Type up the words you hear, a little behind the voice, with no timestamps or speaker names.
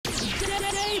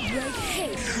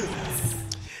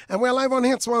And we're live on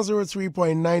Hits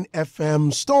 103.9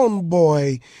 FM.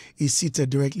 Stonebwoy is seated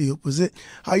directly opposite.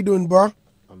 How you doing, bro?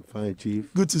 I'm fine,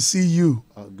 Chief. Good to see you.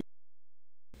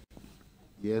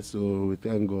 Yes, so we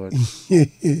thank God.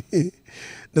 The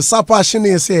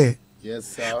Sapashini is here. Yes,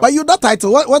 sir. But you, that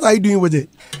title, what are you doing with it?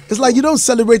 It's like you don't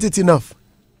celebrate it enough.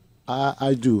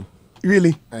 I do.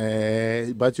 Really?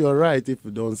 But you're right. If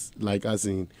you don't like us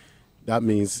in, that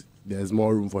means there's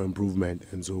more room for improvement,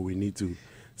 and so we need to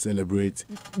celebrate.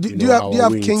 Do you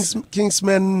have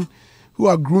Kingsmen who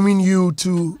are grooming you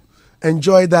to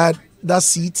enjoy that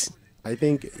seat? I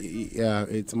think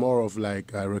it's more of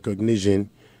like a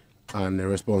recognition and a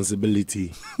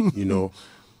responsibility, and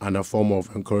a form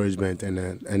of encouragement and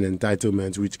an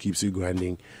entitlement which keeps you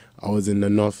grinding. I was in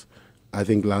the north, I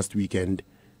think last week,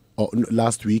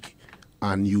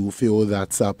 and you feel that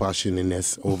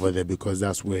passioniness over there because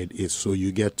that's where it is. So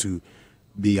you get to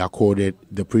be accorded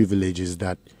the privileges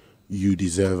that you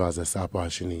deserve as a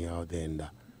Sapashini out there.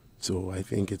 So I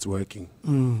think it's working.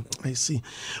 I see.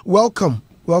 Welcome.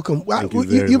 Thank you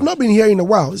You've not been here in a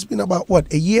while. It's been about,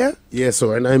 what, a year? Yeah,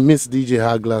 so, and I miss DJ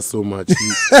Hagler so much.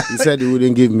 He said he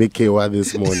wouldn't give me Kewa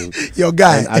this morning. Your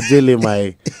guy. And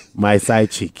Ajele, my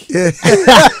side chick. Yeah.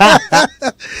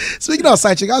 Speaking of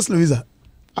side chick, how's Louisa?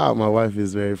 My wife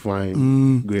is very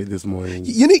fine. Great this morning.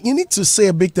 You need to say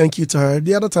a big thank you to her.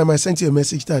 The other time I sent you a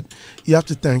message that you have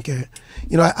to thank her.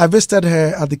 I visited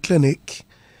her at the clinic,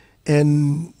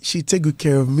 and she take good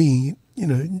care of me.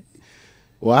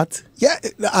 What? Yeah.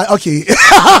 Okay.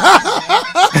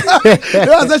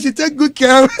 I said she take good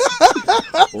care of me.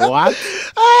 What?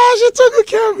 She took good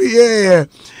care of me. Yeah.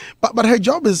 But her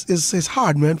job is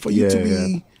hard, man. For you to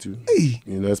be. Hey.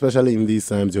 Especially in these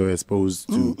times, you're exposed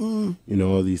to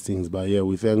all these things. But yeah,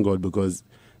 we thank God because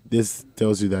this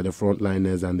tells you that the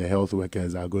frontliners and the health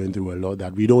workers are going through a lot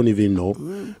that we don't even know.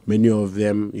 Many of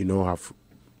them,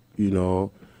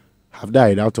 have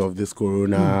died out of this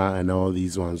corona and all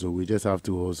these ones. So we just have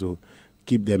to also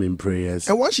keep them in prayers.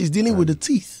 And while she's dealing with the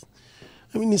teeth,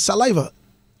 I mean, it's saliva.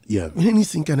 Yeah.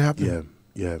 Anything can happen.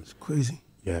 Yeah. It's crazy.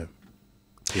 Yeah.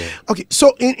 Okay,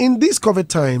 so in these COVID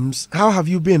times, how have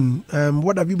you been?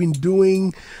 What have you been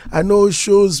doing? I know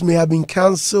shows may have been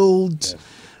cancelled.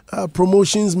 Yeah.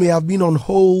 Promotions may have been on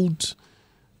hold.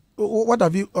 What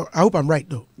have you... I hope I'm right,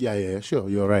 though. Yeah, sure.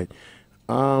 You're right.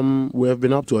 We have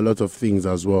been up to a lot of things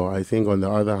as well. I think on the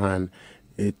other hand,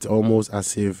 it's almost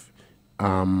as if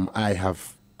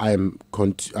I've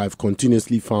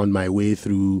continuously found my way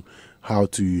through how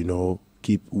to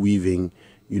keep weaving.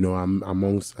 I'm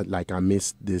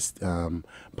amidst this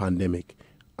pandemic,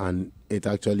 and it's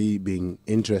actually been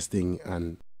interesting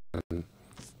and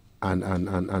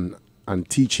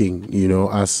teaching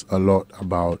us a lot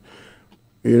about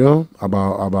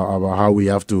about how we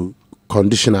have to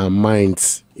condition our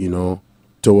minds,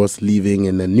 towards living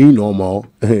in the new normal.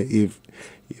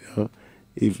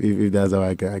 if that's how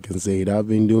I can say it. I've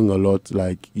been doing a lot.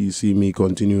 Like you see me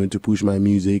continuing to push my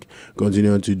music,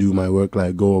 continuing to do my work,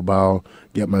 like go about,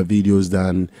 get my videos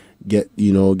done, get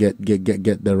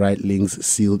the right links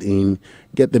sealed in,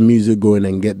 get the music going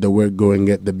and get the work going,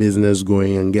 get the business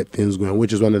going and get things going,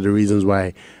 which is one of the reasons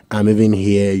why I'm even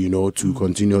here, to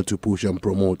continue to push and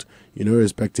promote,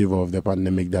 irrespective of the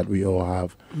pandemic that we all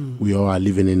have, we all are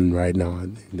living in right now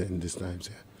in these times.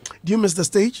 Yeah. Do you miss the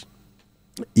stage?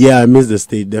 Yeah, I miss the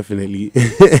stage, definitely.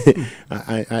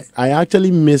 I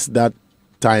actually miss that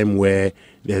time where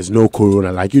there's no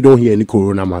corona, like you don't hear any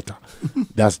corona matter.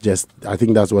 I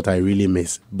think that's what I really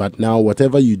miss. But now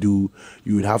whatever you do,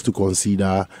 you would have to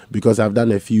consider, because I've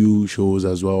done a few shows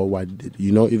as well,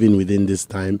 even within this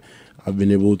time, I've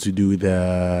been able to do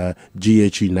the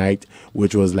GH Unite,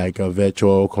 which was like a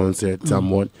virtual concert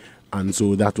somewhat. And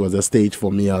so that was a stage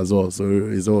for me as well. So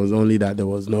it was only that there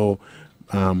was no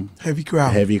heavy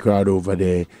crowd over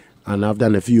there. And I've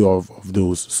done a few of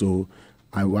those. So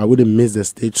I wouldn't miss the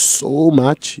stage so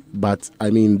much. But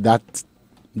I mean, that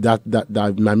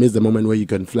I miss the moment where you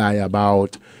can fly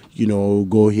about,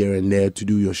 go here and there to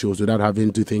do your shows without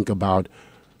having to think about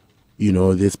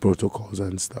these protocols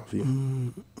and stuff. Yeah.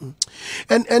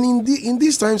 And in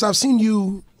these times, I've seen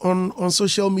you on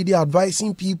social media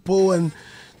advising people, and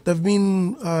there've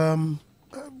been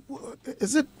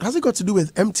has it got to do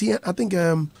with MTN? I think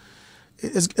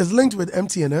it's linked with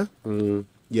MTN.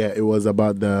 Yeah, it was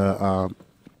about the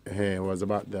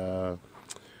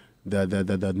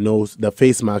the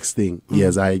face mask thing.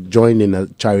 Yes, I joined in a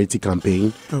charity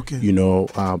campaign. Okay. You know,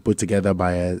 put together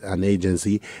by an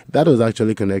agency that was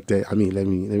actually connected. I mean, let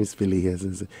me spill it here.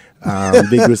 Since,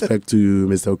 big respect to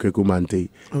Mr. Okekumante.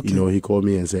 Okay. You know, he called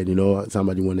me and said, you know,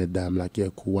 somebody wanted that. I'm like, yeah,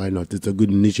 cool, why not? It's a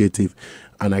good initiative,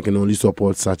 and I can only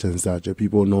support such and such.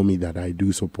 People know me that I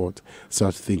do support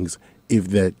such things if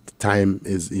the time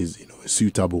is you know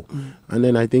suitable. And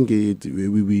then I think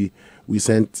we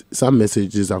sent some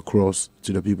messages across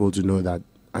to the people to know that,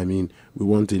 I mean, we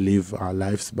want to live our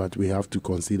lives, but we have to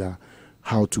consider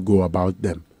how to go about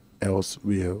them. Else,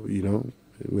 we're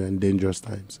in dangerous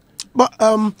times. But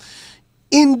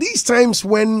in these times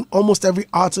when almost every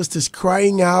artist is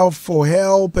crying out for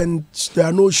help and there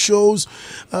are no shows,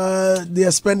 they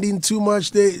are spending too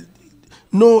much,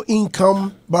 no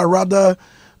income, but rather,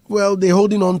 well, they're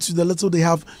holding on to the little they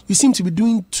have. You seem to be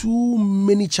doing too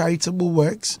many charitable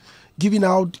works, giving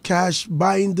out cash,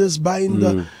 buying this, buying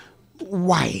the.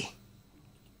 Why?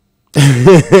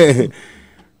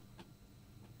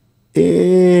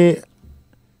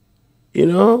 You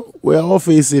know, we're all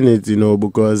facing it, you know,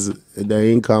 because the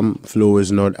income flow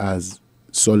is not as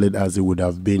solid as it would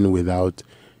have been without,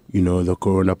 you know, the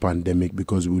corona pandemic,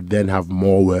 because we would then have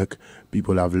more work.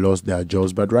 People have lost their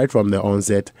jobs. But right from the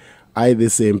onset, the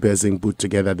same person, put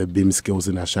together the BHIM skills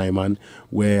in Ashaiman,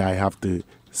 where I have to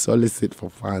solicit for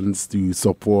funds to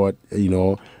support, you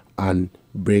know, and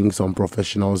bring some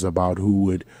professionals about who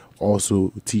would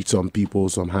also teach some people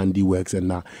some handiworks and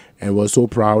that. And we're so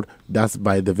proud. That's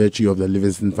by the virtue of the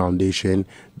Livingston Foundation,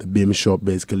 the BHIM shop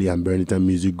basically, and Burlington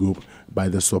Music Group, by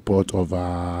the support of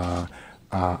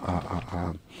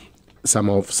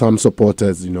some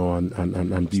supporters, you know,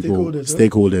 and people,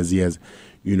 stakeholders, yes.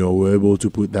 You know, we're able to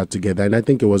put that together. And I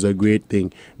think it was a great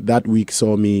thing. That week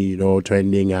saw me, you know,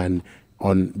 trending and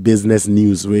on business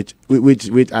news, which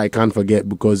I can't forget,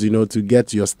 because, you know, to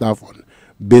get your stuff on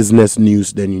business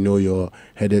news, then, you know, you're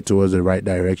headed towards the right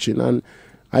direction. And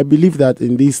I believe that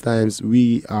in these times,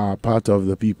 we are part of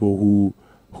the people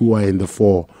who are in the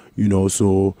fore, you know,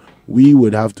 so we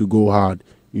would have to go hard,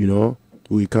 you know.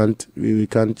 We can't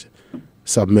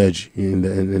submerge in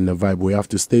the vibe. We have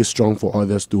to stay strong for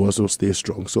others to also stay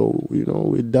strong. So, you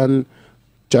know, we've done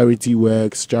charity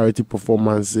works, charity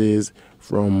performances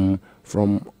from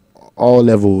all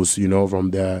levels, you know,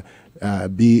 from the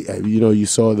you know, you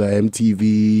saw the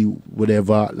MTV,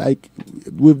 whatever. Like,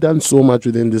 we've done so much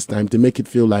within this time to make it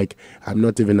feel like I'm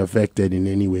not even affected in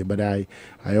any way. But I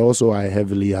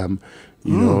heavily am,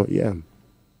 you know, yeah.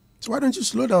 So why don't you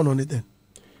slow down on it then?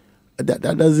 That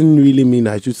doesn't really mean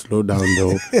I should slow down,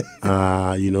 though.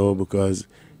 You know, because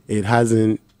it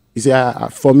hasn't. You see,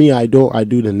 for me, I do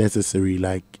the necessary.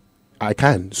 Like, I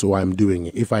can, so I'm doing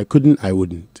it. If I couldn't, I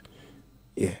wouldn't.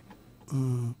 Yeah.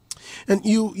 And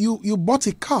you bought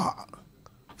a car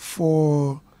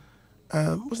for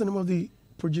what's the name of the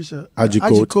producer?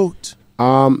 Ayisha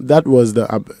Modi. That was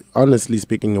honestly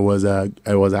speaking, it was an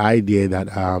idea that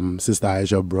Sister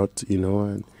Ayisha brought, you know,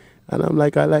 and I'm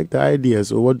like, I like the idea,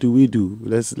 so what do?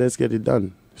 Let's get it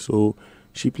done. So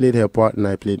she played her part and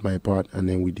I played my part, and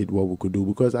then we did what we could do,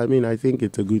 because I mean, I think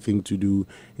it's a good thing to do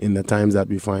in the times that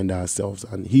we find ourselves.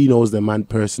 And he knows the man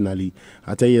personally.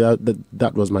 I tell you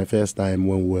that was my first time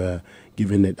when we were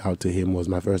giving it out to him. Was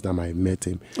my first time I met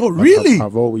him. Oh, really?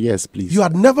 I've always, yes, please. You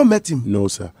had never met him? No,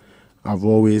 sir. I've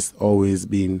always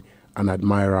been an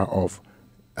admirer of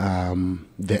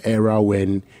the era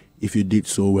when, if you did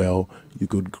so well, you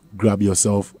could grab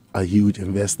yourself a huge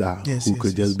investor who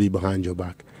could just be behind your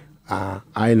back.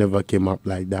 I never came up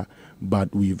like that,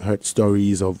 but we've heard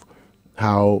stories of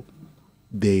how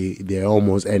they're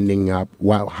almost ending up,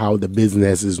 how the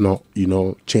business is not, you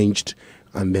know, changed.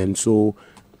 And then, so,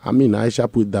 I mean,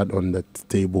 Ayisha put that on the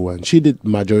table, and she did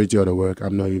majority of the work.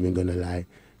 I'm not even going to lie.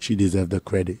 She deserved the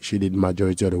credit. She did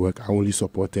majority of the work. I only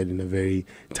supported in a very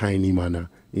tiny manner,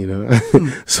 you know.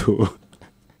 So,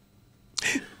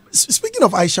 speaking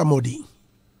of Ayisha Modi,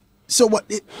 so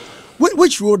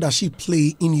which role does she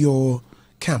play in your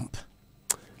camp?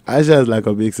 Ayisha is like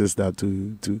a big sister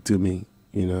to me,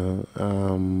 you know.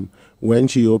 When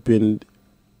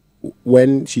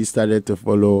she started to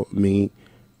follow me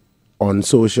on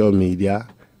social media,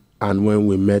 and when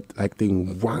we met, I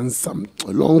think once a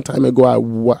long time ago, I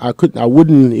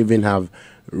wouldn't even have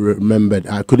remembered.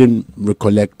 I couldn't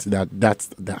recollect that that's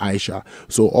the Ayisha.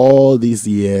 So all these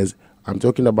years, I'm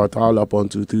talking about all up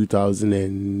until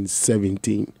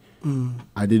 2017.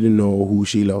 I didn't know who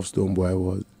She Loves Stonebwoy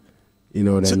was. You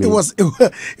know what I mean?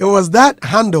 It was that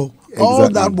handle,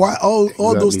 exactly.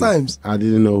 all those times. I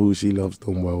didn't know who She Loves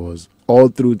Stonebwoy was all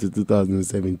through to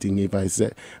 2017. If I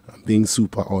said, I'm being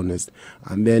super honest.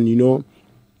 And then, you know,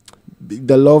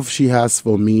 the love she has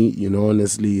for me, you know,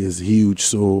 honestly, is huge.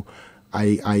 So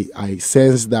I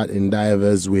sense that in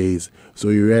diverse ways. So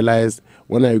you realize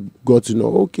when I got to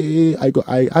know, okay,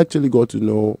 I actually got to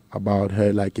know about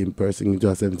her like in person in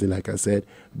 2017, like I said,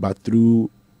 but through,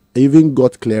 even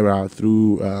got clearer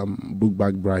through Book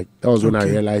Back Bright. That was when I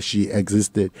realized she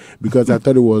existed, because I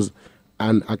thought it was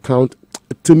an account.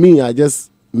 To me, I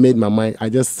just made my mind, I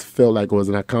just felt like it was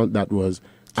an account that was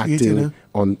acting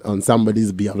on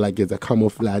somebody's behalf, like it's a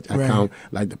camouflage account,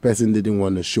 like the person didn't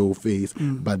want to show face,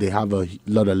 but they have a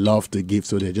lot of love to give,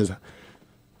 so they just,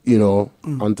 you know,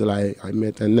 until I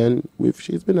met. And then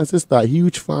she's been a sister, a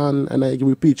huge fan, and I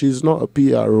repeat, she's not a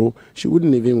PRO. She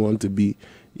wouldn't even want to be,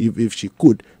 if she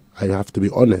could. I have to be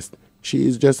honest. She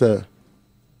is just a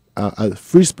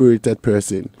free-spirited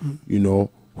person, you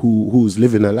know, who's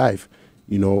living a life,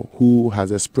 you know, who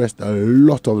has expressed a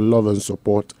lot of love and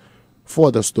support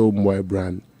for the Stonebwoy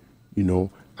brand, you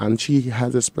know, and she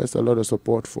has expressed a lot of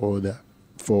support for the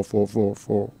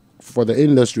for the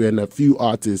industry and a few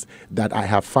artists that I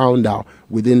have found out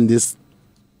within this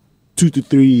 2 to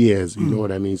 3 years. You know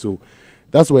what I mean? So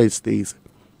that's where it stays.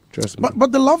 Trust me.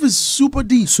 But the love is super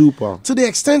deep. Super. To the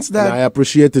extent that... And I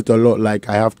appreciate it a lot. Like,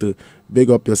 I have to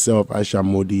big up yourself, Ayisha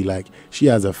Modi. Like, she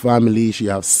has a family, she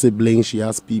has siblings, she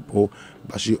has people,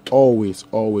 but she always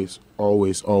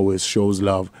shows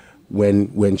love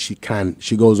when she can.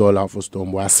 She goes all out for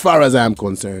Stonebwoy. As far as I'm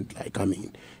concerned, like, I mean,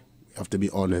 you have to be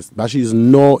honest. But she's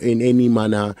not in any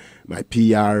manner my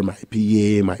PR, my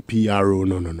PA, my PRO.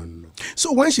 No.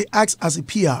 So when she acts as a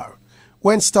PR,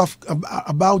 when stuff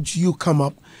about you come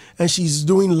up and she's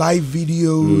doing live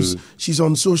videos, she's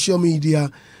on social media,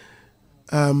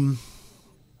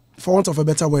 for want of a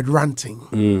better word,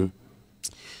 ranting.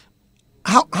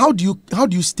 How do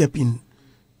you step in?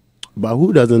 But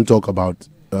who doesn't talk about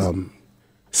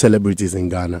celebrities in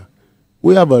Ghana?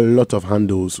 We have a lot of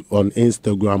handles on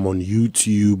Instagram, on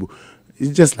YouTube.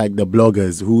 It's just like the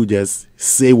bloggers who just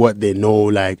say what they know.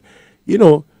 Like, you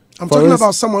know, I'm talking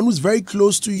about someone who's very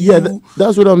close to you. Yeah,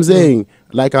 that's what I'm saying.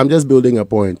 Like, I'm just building a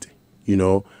point, you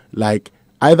know, like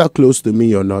either close to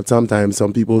me or not. Sometimes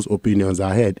some people's opinions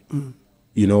are ahead.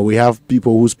 You know, we have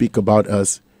people who speak about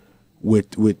us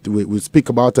we speak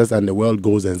about us and the world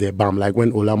goes and say bam, like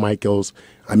when Ola Michaels,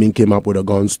 I mean, came up with a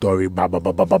gun story, ba ba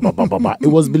ba ba ba ba ba ba ba. It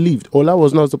was believed. Ola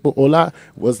was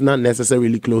not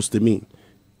necessarily close to me.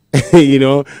 You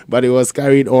know, but it was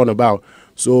carried on about.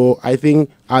 So I think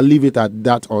I'll leave it at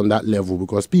that on that level,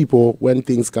 because people, when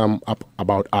things come up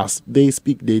about us, they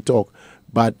speak, they talk.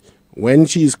 But when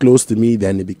she is close to me,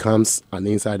 then it becomes an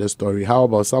insider story. How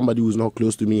about somebody who's not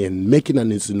close to me and making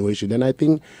an insinuation? Then I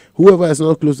think whoever is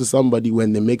not close to somebody,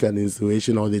 when they make an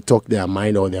insinuation or they talk their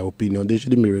mind or their opinion, they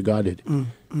shouldn't be regarded.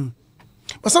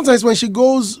 But sometimes when she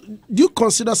goes, do you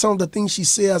consider some of the things she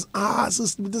says,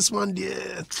 this one,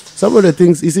 yeah? Some of the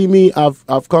things, you see me,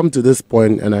 I've come to this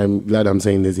point, and I'm glad I'm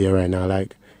saying this here right now.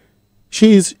 Like,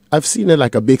 I've seen her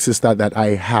like a big sister that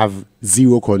I have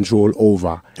zero control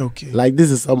over. Okay. Like,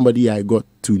 this is somebody I got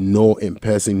to know in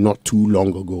person not too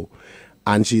long ago.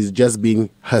 And she's just been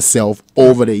herself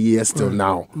over the years till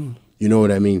now. You know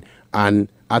what I mean? And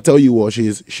I tell you what,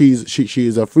 she's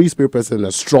a free spirit person,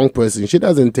 a strong person. She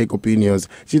doesn't take opinions.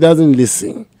 She doesn't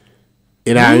listen.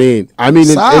 You know what I mean? I mean,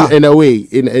 in a way,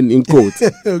 in quotes.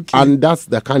 Okay. And that's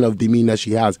the kind of demeanor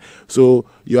she has. So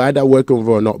you're either working with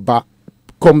her or not. But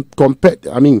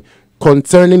concerning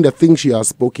the things she has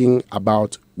spoken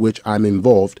about, which I'm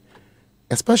involved,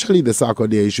 especially the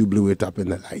Sarkodie issue blew it up in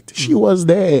the light. She was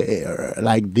there,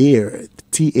 like there,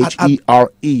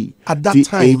 T-H-E-R-E. At that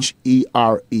time.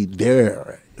 T-H-E-R-E,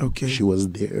 there. Okay. She was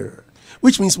there.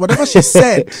 Which means whatever she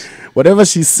said. Whatever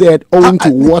she said, owing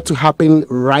to what happened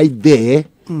right there,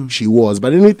 she was.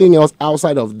 But anything else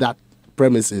outside of that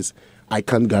premises, I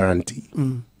can't guarantee.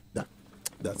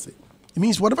 That's it. It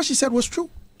means whatever she said was true.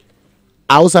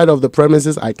 Outside of the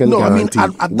premises, I can guarantee. I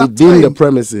mean, at within the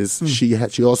premises,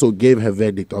 she also gave her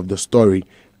verdict of the story,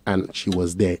 and she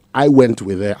was there. I went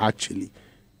with her, actually.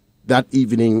 That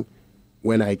evening,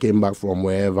 when I came back from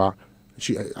wherever,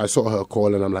 I saw her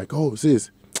call, and I'm like, oh,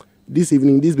 sis, this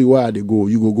evening, this be where they go.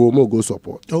 You go more, go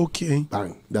support. Okay.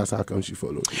 Bang. That's how come she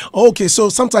followed. Okay, so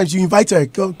sometimes you invite her,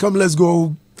 come let's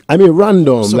go. I mean,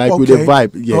 random, so, like with a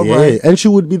vibe. Yeah. Right. And she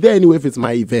would be there anyway if it's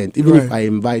my event, even if I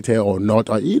invite her or not.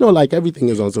 Or, you know, like everything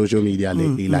is on social media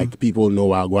lately. Like, people know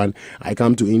Wagwan. I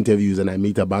come to interviews and I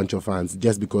meet a bunch of fans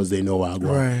just because they know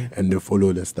Wagwan and they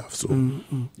follow the stuff. So,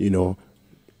 you know.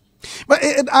 But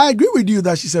I agree with you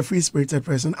that she's a free-spirited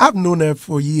person. I've known her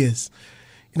for years.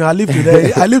 You know, I lived with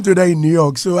her. I lived with her in New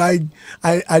York, so I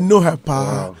know her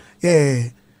power. Wow. Yeah.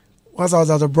 Once I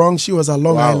was at the Bronx, she was at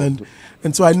Long Island.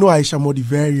 And so I know Ayisha Modi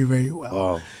very, very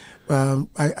well. Wow.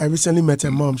 I recently met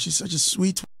her mom. She's such a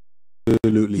sweet.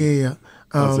 Absolutely. Yeah.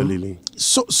 Absolutely.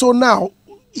 So now,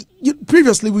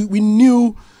 previously we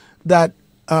knew that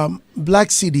Black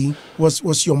City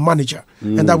was your manager,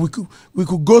 and that we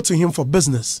could go to him for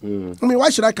business. I mean,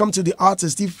 why should I come to the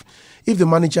artist if the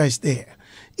manager is there?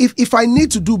 If I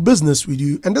need to do business with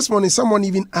you, and this morning someone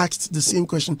even asked the same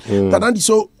question, that Andy,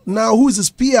 so now who is his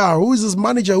PR? Who is his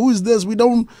manager? Who is this? We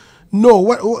don't know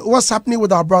what's happening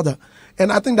with our brother.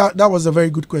 And I think that was a very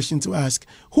good question to ask.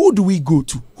 Who do we go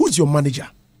to? Who's your manager?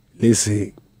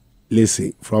 Listen,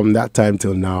 from that time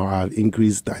till now, I've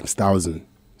increased times 1,000.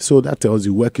 So that tells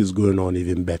you work is going on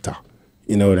even better.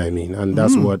 You know what I mean? And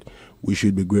that's what we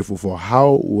should be grateful for.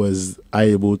 How was I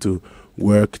able to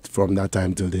work from that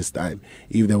time till this time?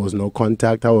 If there was no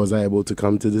contact, how was I able to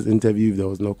come to this interview if there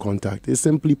was no contact? It's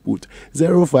simply put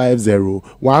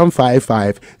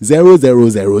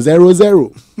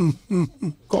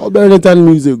 050-155-00000. Call Benetton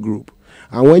Music Group.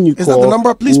 And when you Is call, that the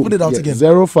number? Please put it out again.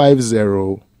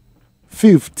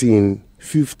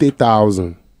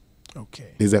 050-15-50,000.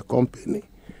 Okay. Is a company.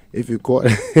 If you call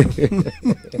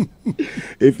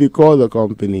if you call the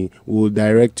company, we'll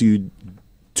direct you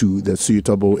to the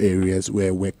suitable areas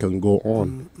where work can go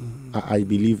on. I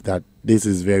believe that this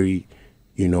is very,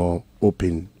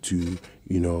 open to,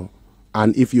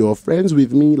 and if you're friends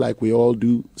with me, like we all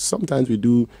do, sometimes we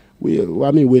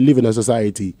live in a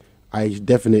society. I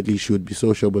definitely should be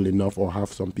sociable enough or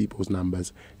have some people's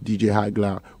numbers. DJ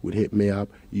Hagler would hit me up,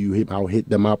 I'll hit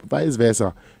them up, vice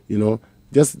versa,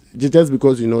 Just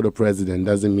because you know the president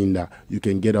doesn't mean that you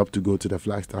can get up to go to the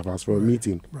Flagstaff House for a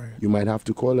meeting. Right. You might have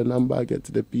to call a number, get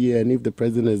to the PA, and if the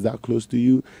president is that close to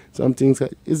you,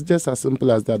 it's just as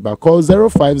simple as that. But call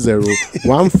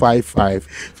 050-155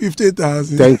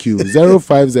 50,000. Thank you.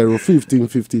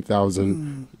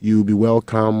 050-15-50,000. You'll be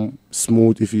welcome,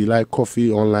 smooth. If you like coffee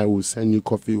online, we'll send you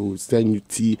coffee, we'll send you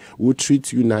tea, we'll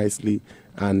treat you nicely.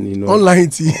 And online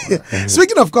tea.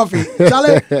 Speaking of coffee,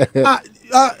 Charlie,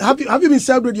 have you been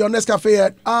served with your Nescafe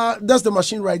yet? That's the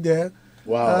machine right there.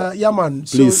 Wow. Yeah, man.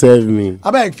 Please serve me.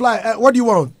 I beg, fly. What do you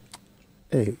want?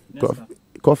 Hey, coffee.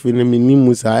 Okay,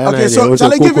 so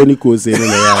Charlie, give it.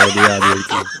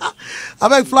 I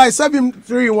beg, fly. Serve him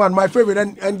 3-in-1, my favorite,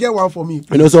 and get one for me.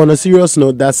 So on a serious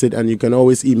note, that's it. And you can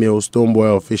always email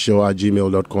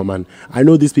stoneboyofficial@gmail.com. And I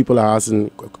know these people are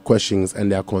asking questions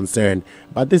and they're concerned,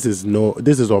 but it's not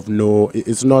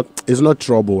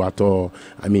trouble at all.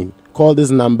 I mean, call these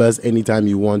numbers anytime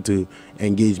you want to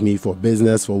engage me for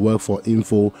business, for work, for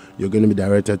info. You're going to be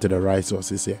directed to the right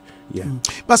sources here. Yeah.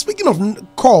 But speaking of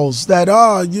calls that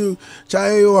you,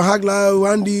 Chai or Hagla,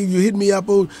 Andy, you hit me up.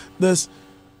 There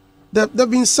have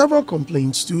been several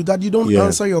complaints too that you don't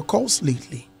answer your calls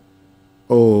lately.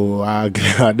 Oh,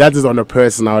 that is on a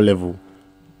personal level.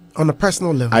 On a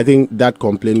personal level, I think that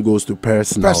complaint goes to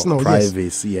personal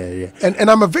privacy. Yes. Yeah. And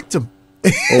I'm a victim.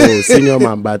 Oh, senior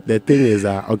man, but the thing is,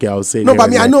 okay, I'll say. No,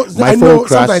 but I know.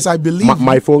 Sometimes I believe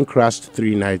my phone crashed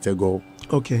 3 nights ago.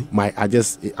 Okay.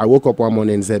 I woke up one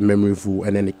morning and said memory full,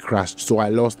 and then it crashed, so I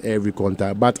lost every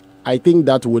contact. But I think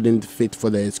that wouldn't fit for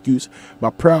the excuse.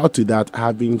 But prior to that,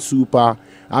 I've been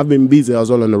busy. I was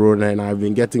all on the road, and I've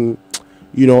been getting,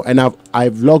 and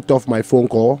I've logged off my phone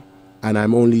call, and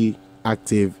I'm only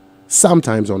active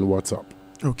sometimes on WhatsApp.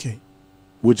 Okay.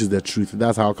 Which is the truth.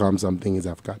 That's how come some things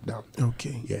have cut down.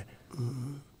 Okay. Yeah.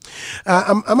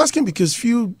 I'm asking because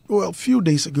few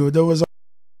days ago there was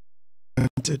I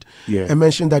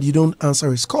mentioned that you don't answer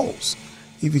his calls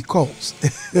if he calls.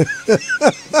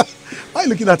 Why are you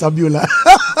looking at Abiola?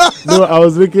 No, I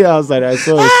was looking outside. I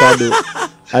saw a shadow.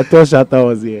 I thought Shatta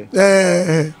was here.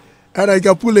 And I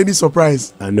can pull any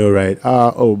surprise. I know, right?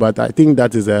 But I think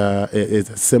that is a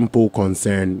simple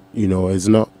concern. It's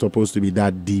not supposed to be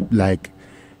that deep. Like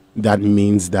that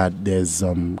means that there's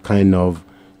some kind of,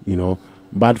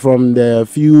 But from the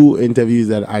few interviews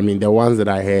the ones that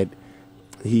I heard,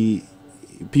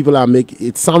 people are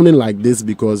it's sounding like this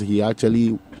because he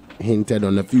actually hinted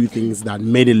on a few things that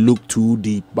made it look too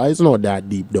deep, but it's not that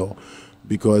deep though,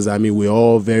 because we're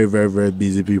all very, very, very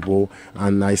busy people.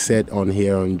 And I said on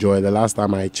here on Joy, the last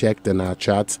time I checked in our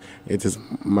chat, it is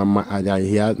my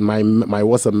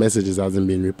WhatsApp messages hasn't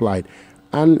been replied,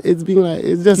 and it's been like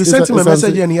you sent him a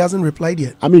message and he hasn't replied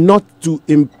yet. Not to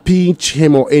impeach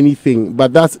him or anything,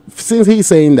 but that's since he's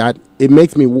saying that, it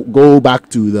makes me go back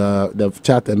to the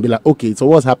chat and be like, okay, so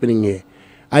what's happening here?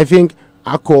 I think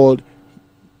I called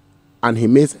and he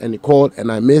missed, and he called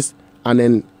and I missed, and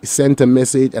then sent a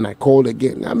message and I called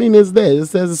again. It's there. It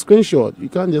says a screenshot. You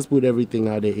can't just put everything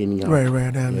out there anyhow.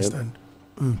 Right. I understand.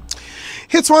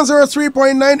 Hits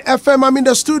 103.9 FM. I'm in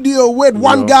the studio with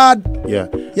One God. Yeah.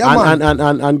 Yeah,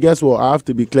 and guess what? I have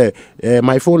to be clear.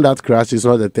 My phone that crashed is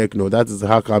not a techno. That is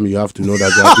how come you have to know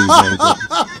that you have to use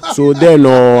my So then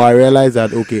I realized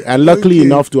that okay. And luckily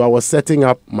enough I was setting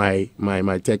up my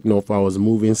techno. I was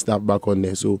moving stuff back on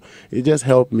there. So it just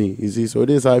helped me. You see, so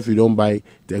this is how if you don't buy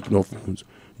techno phones,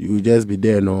 you will just be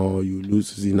there, you lose.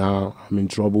 See, now I'm in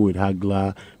trouble with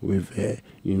Hagler, with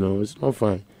it's not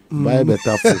fine. Buy a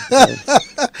better phone.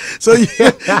 So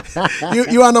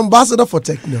you are an ambassador for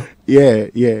techno. Yeah.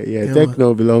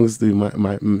 Techno man. Belongs to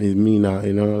me now.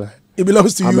 Like, it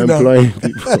belongs to you now. I'm employing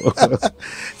people.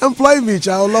 Employ me,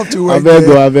 I would love to work.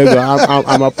 I beg you.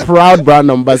 I'm a proud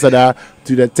brand ambassador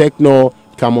to the Techno.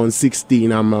 Come on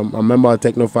 16. I'm a member of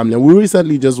Techno family. We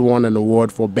recently just won an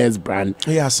award for best brand,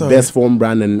 best phone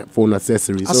brand and phone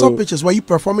accessories. I saw pictures. Were you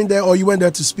performing there, or you went there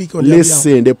to speak on?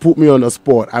 Listen, they put me on the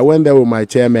spot. I went there with my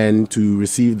chairman to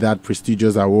receive that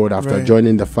prestigious award after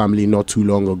joining the family not too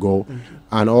long ago,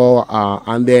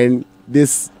 and then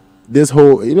this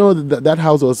whole that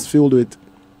house was filled with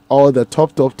all the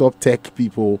top tech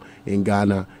people in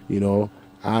Ghana,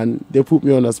 and they put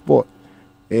me on the spot,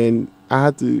 and I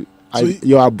had to.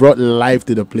 I brought life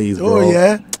to the place, bro. Oh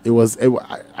yeah,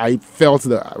 I felt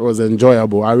that it was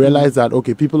enjoyable. I realized that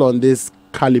people on this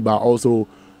caliber also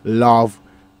love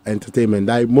entertainment.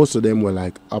 Like most of them were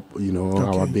like up,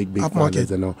 our big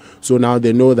fathers and all. So now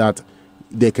they know that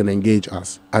they can engage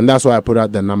us, and that's why I put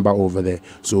out the number over there.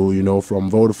 So from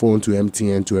Vodafone to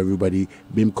MTN to everybody,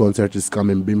 BHIM Concert is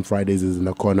coming. BHIM Fridays is in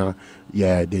the corner.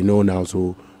 Yeah, they know now.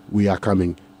 So we are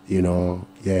coming.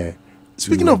 Yeah.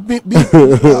 Speaking of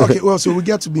BHIM, okay, well, so we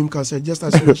get to BHIM Concert, just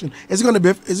as you mentioned. Is it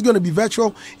going to be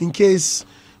virtual in case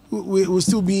we'll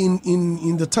still be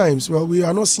in the times? Well, we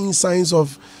are not seeing signs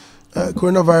of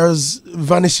coronavirus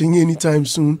vanishing anytime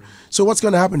soon. So what's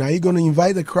going to happen? Are you going to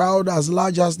invite the crowd as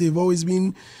large as they've always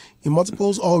been in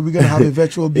multiples, or are we going to have a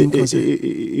virtual BHIM Concert?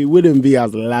 It wouldn't be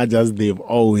as large as they've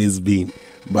always been.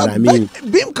 But I mean,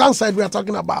 BHIM Concert we are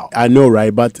talking about. I know,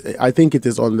 right? But I think it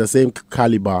is on the same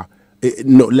caliber.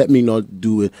 No, let me not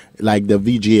do it like the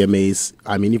VGMAs.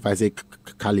 I mean, if I say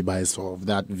caliber is of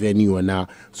that venue and now,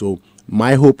 so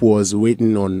my hope was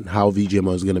waiting on how VGMA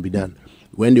was going to be done.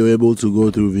 When they were able to go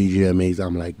through VGMAs,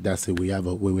 I'm like, that's it. We have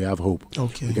hope.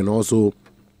 Okay. We can also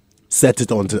set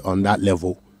it on that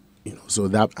level, So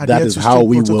that is how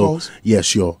we protocols? Will. Yeah,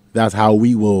 sure. That's how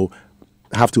we will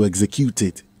have to execute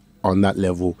it on that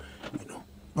level,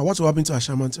 But what will happen to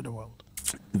Ashaiman to the world?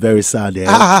 Very sad,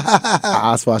 yeah.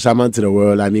 As for Ashaiman to the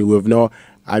world, I mean, we've not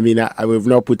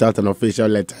put out an official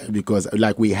letter because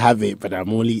we have it, but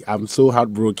I'm so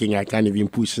heartbroken I can't even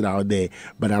push it out there.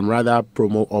 But I'm rather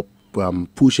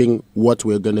pushing what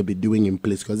we're going to be doing in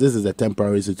place, because this is a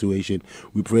temporary situation.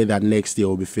 We pray that next year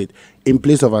will be fit. In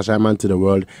place of Ashaiman to the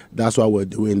world, that's why we're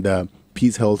doing the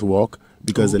Peace Health Walk,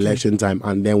 because election time,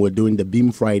 and then we're doing the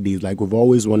BHIM Fridays. Like we've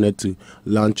always wanted to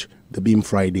launch the BHIM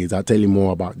Fridays. I'll tell you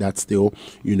more about that still,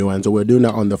 and so we're doing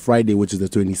that on the Friday, which is the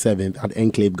 27th at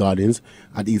Enclave Gardens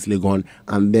at East Legon,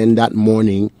 and then that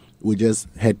morning we just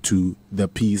head to the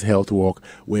Peace Health Walk.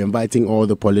 We're inviting all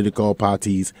the political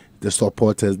parties, the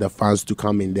supporters, the fans to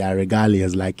come in their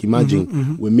regalias. Like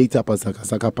imagine we meet up at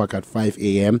Sakasaka Park at 5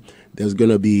 a.m. There's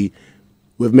gonna be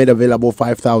we've made available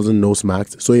 5,000 nose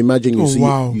masks. So imagine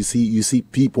you see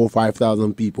people,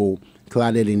 5,000 people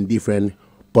cladded in different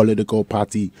political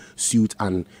party suit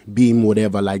and beam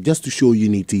whatever, like just to show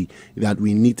unity that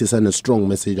we need to send a strong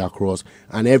message across,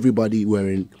 and everybody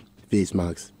wearing face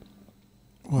masks.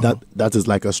 Wow. That is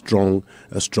like a strong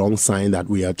sign that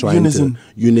we are trying to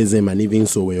unison, and even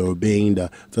so we're obeying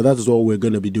so that is what we're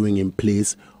going to be doing in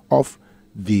place of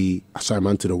the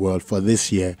Ashaiman to the world for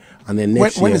this year. And then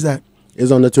next year, when is that? It's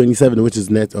on the 27th,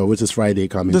 which is Friday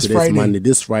coming. Today's Monday.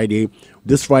 This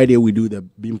Friday we do the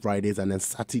BHIM Fridays, and then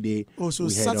Saturday. Oh, so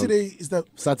Saturday is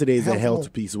the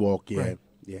Health Peace Walk. Yeah, right.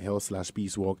 Yeah,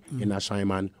 Health/Peace Walk in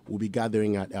Ashaiman. We'll be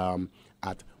gathering at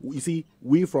you see,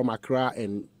 we from Accra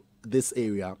and this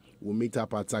area will meet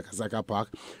up at Sakasaka Park,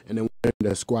 and then we're in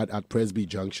the squad at Presby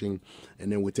Junction,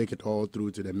 and then we take it all through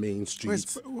to the main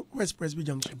streets. Where's Presby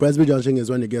Junction? Presby Junction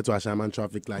is when you get to Ashaiman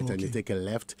traffic light, and you take a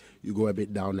left, you go a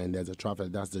bit down, and there's a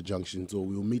traffic. That's the junction. So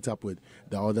we'll meet up with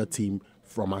the other team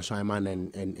from Ashaiman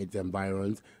and its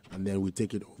environs, and then we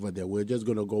take it over there. We're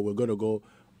gonna go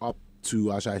up to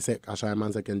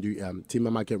Ashaiman secondary Timber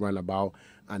Market roundabout,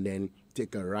 and then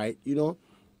take a right.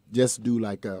 Just do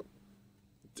like a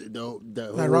the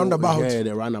roundabout. Yeah,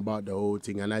 the roundabout, the whole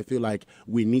thing. And I feel like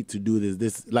we need to do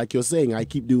this. Like you're saying, I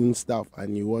keep doing stuff,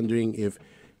 and you're wondering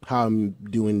how I'm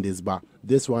doing this. But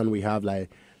this one, we have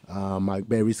like My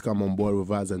berries come on board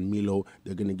with us, and Milo,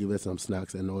 they're gonna give us some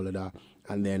snacks and all of that.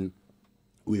 And then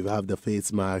we have the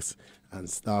face masks and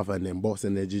stuff, and then Boss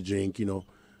Energy drink, you know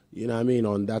what I mean,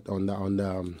 on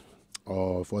the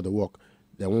for the walk.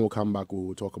 Then when we come back, we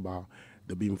will talk about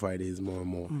the BHIM Fridays more and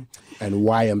more, and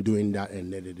why I'm doing that,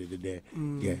 and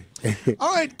yeah.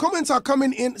 All right, comments are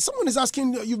coming in. Someone is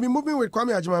asking, you've been moving with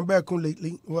Kwame Agyemang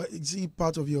lately. What, is he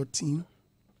part of your team?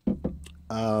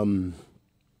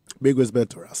 Big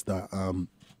respect to Rasta.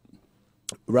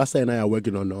 Rasta and I are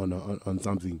working on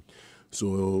something,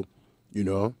 so you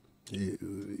know,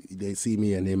 they see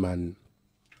me and him, and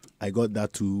I got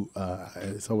that too.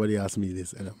 Somebody asked me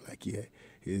this, and I'm like, yeah,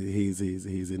 he's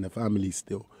in the family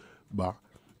still, but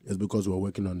it's because we're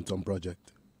working on some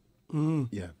project.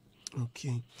 Yeah.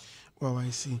 Okay. Well,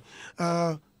 I see.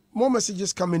 More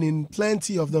messages coming in,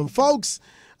 plenty of them, folks.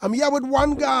 I'm here with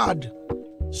one guard,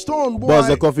 Stonebwoy. Boss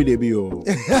the coffee they be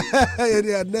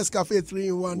Yeah, Nescafe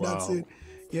 3-in-1. Wow. That's it.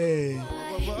 Yeah.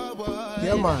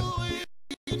 Yeah, man.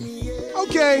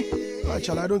 Okay.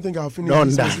 Actually, I don't think I'll finish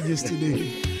these messages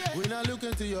today.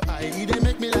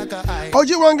 OG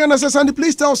Wangana says, Sandy,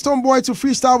 please tell Stonebwoy to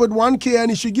freestyle with 1K,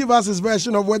 and he should give us his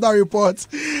version of weather reports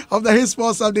of the his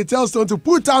sports up. They tell Stone to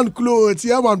put on clothes.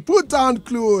 Yeah, man, put on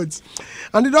clothes.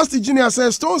 And the Dusty Jr.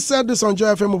 says, Stone said this on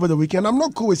Joy FM over the weekend. I'm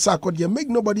not cool with Sarkodie. Make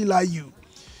nobody lie you.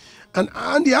 And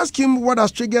Andy asked him what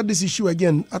has triggered this issue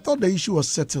again. I thought the issue was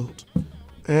settled.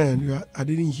 And I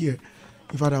didn't hear.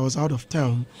 In fact, I was out of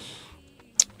town.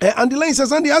 Andy Lane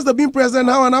says, Andy, as the BHIM president,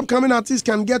 how an upcoming artist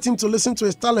can get him to listen to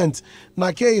his talent.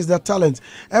 Nake is the talent.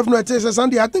 F. says,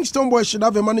 Andy, I think Stonebwoy should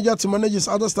have a manager to manage his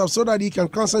other stuff so that he can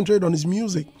concentrate on his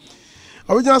music.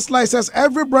 Original Slice says,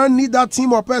 every brand need that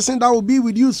team or person that will be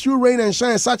with you through rain and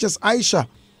shine, such as Ayisha.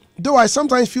 Though I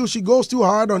sometimes feel she goes too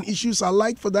hard on issues I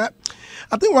like for that.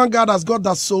 I think one guy has got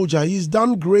that soldier. He's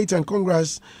done great, and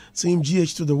congrats to him,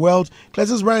 GH to the world.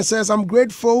 Cletus Brian says, I'm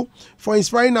grateful for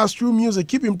inspiring us through music.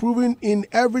 Keep improving in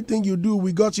everything you do.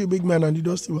 We got you, big man, and you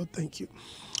do still well. Thank you.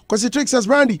 Kwesi Trick says,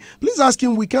 Brandy, please ask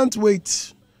him, we can't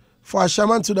wait for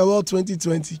Ashaiman to the world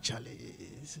 2020.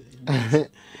 Charlie.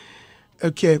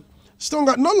 Okay.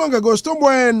 Not long ago,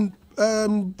 Stonebwoy and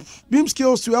BHIM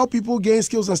skills to help people gain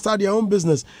skills and start their own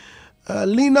business.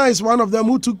 Lena is one of them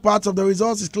who took part of the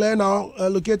results. Is Claire now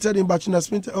located in Bachina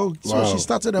Smith. Oh, wow. So she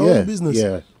started her own business.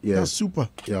 Yeah. That's super.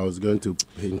 Yeah, I was going to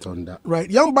hint on that. Right.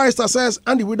 Young Barrister says,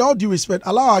 Andy, with all due respect,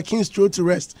 allow our king's throat to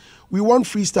rest. We want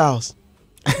freestyles.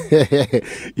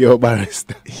 Yo,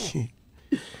 Barrister.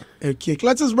 Okay.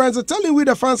 Cletus Brands are telling we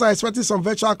the fans are expecting some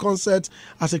virtual concert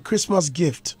as a Christmas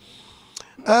gift.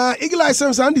 Eagle Eye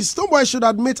says, Andy, Stonebwoy should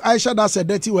admit Ayisha does her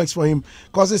dirty works for him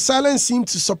because his silence seemed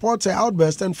to support her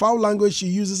outburst and foul language she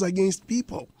uses against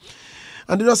people.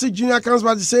 And the Dusty Jr. comes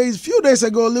back to say, a few days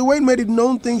ago, Lil Wayne made it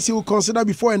known things he would consider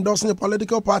before endorsing a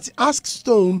political party. Ask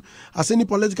Stone, as any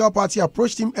political party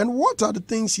approached him, and what are the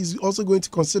things he's also going to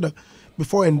consider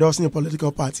before endorsing a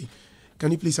political party?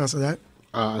 Can you please answer that?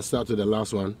 I'll start with the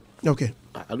last one. Okay.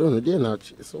 I don't know. They're not.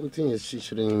 Something is she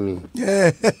shouldn't mean.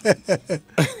 Yeah.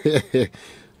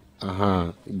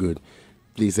 Good.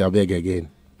 Please, I beg again.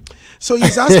 So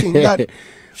he's asking that.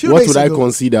 What would I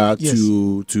consider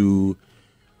to?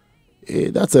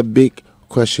 That's a big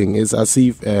question. It's as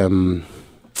if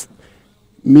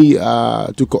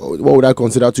what would I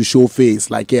consider to show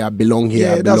face? Like, I belong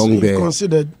here. I belong there.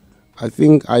 Considered. I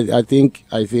think.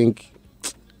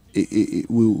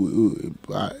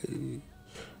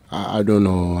 I don't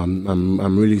know.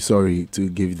 I'm really sorry to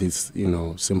give this,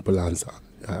 simple answer.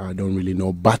 I don't really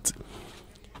know, but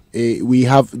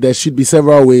there should be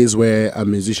several ways where a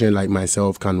musician like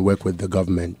myself can work with the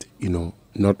government.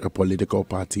 Not a political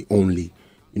party only.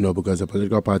 Because a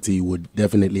political party would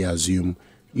definitely assume,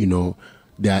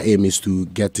 their aim is to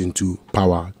get into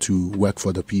power, to work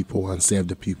for the people and serve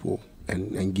the people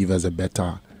and give us a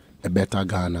better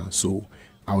Ghana. So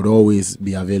I would always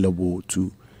be available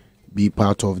to be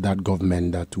part of that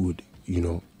government that would,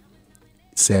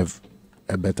 serve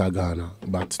a better Ghana.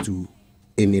 But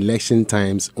in election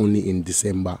times, only in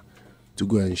December, to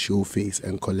go and show face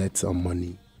and collect some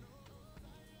money,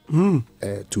 to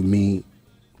me,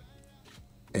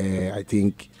 I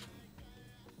think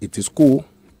it is cool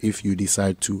if you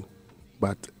decide to.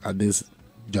 But at this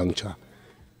juncture,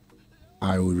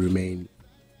 I will remain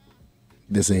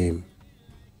the same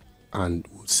and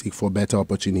seek for better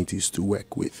opportunities to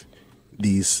work with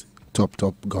these top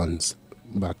guns,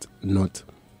 but not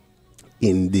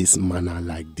in this manner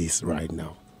like this right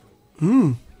now.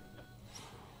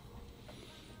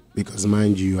 Because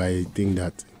mind you, I think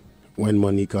that when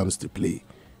money comes to play,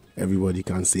 everybody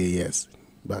can say yes,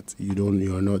 but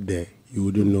you're not there. You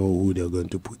wouldn't know who they're going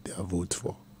to put their vote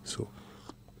for. So,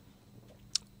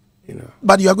 you know.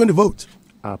 But you are going to vote?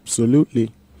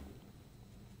 Absolutely.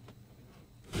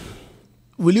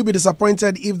 Will you be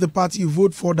disappointed if the party you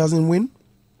vote for doesn't win?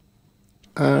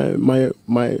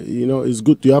 You know, it's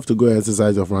good. You have to go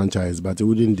exercise your franchise, but it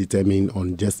wouldn't determine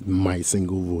on just my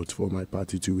single vote for my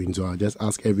party to win. So I'll just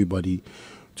ask everybody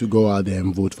to go out there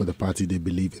and vote for the party they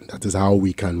believe in. That is how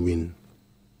we can win.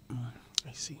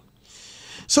 I see.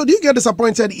 So do you get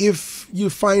disappointed if you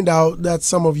find out that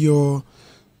some of your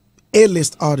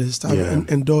A-list artists have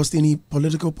endorsed any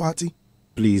political party?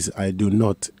 Please, I do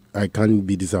not. I can't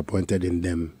be disappointed in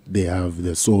them. They have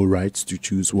the sole rights to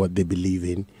choose what they believe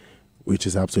in, which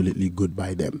is absolutely good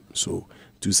by them. So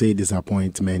to say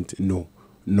disappointment, no,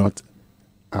 not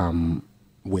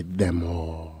with them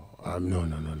or no.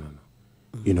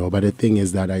 You know, but the thing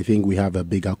is that I think we have a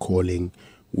bigger calling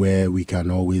where we can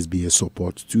always be a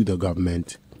support to the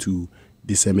government to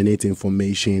disseminate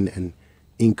information and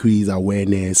increase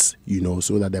awareness, you know,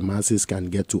 so that the masses can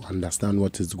get to understand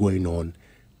what is going on.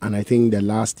 And I think the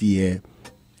last year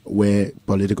where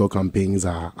political campaigns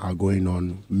are going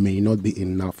on may not be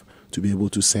enough to be able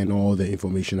to send all the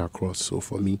information across. So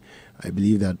for me, I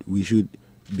believe that we should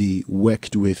be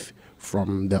worked with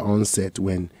from the onset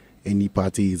when any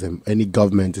party is, any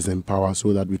government is in power,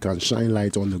 so that we can shine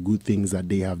light on the good things that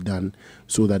they have done,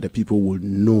 so that the people will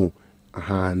know.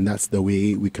 And that's the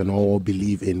way we can all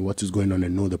believe in what is going on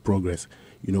and know the progress.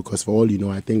 You know, because for all you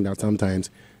know, I think that sometimes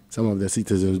some of the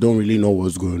citizens don't really know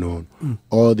what's going on.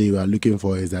 All they are looking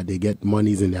for is that they get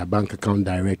monies in their bank account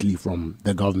directly from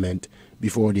the government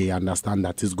before they understand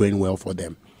that it's going well for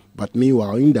them. But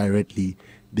meanwhile, indirectly,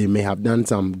 they may have done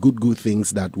some good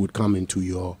things that would come into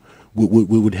your,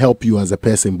 would help you as a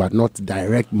person, but not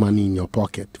direct money in your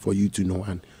pocket for you to know.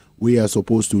 And we are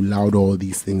supposed to loud all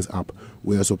these things up.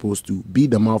 We are supposed to be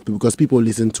the mouth, because people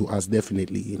listen to us,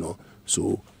 definitely, you know.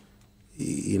 So,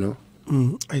 you know.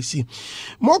 I see.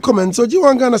 More comments. So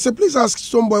Jiwangana said, please ask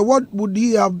Stonebwoy, what would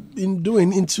he have been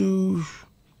doing into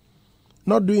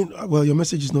not doing? Well, your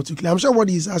message is not too clear. I'm sure what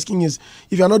he's asking is,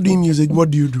 if you're not doing music,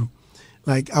 what do you do?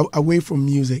 Like away from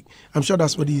music. I'm sure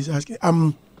that's what he's asking.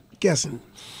 I'm guessing.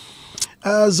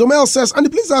 Zomel says, Andy,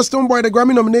 please ask Stonebwoy, the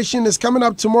Grammy nomination is coming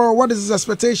up tomorrow. What is his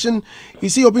expectation?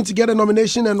 Is he hoping to get a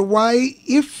nomination, and why?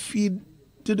 If he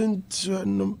didn't...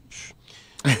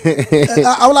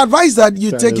 I will advise that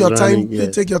you take your time. You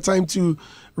take your time to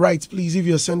write, please, if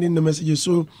you're sending the messages,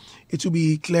 so it will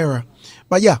be clearer.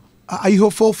 But yeah, are you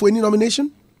hopeful for any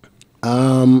nomination?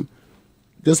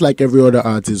 Just like every other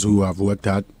artist who have worked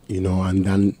hard, you know, and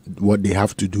done what they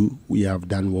have to do, we have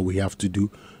done what we have to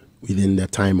do within the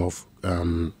time of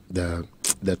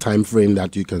the time frame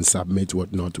that you can submit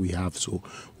whatnot we have. So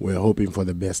we're hoping for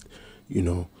the best, you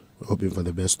know, hoping for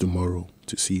the best tomorrow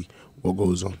to see what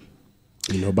goes on.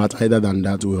 You know, but other than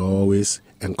that, we're always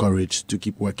encouraged to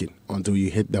keep working until you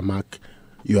hit the mark.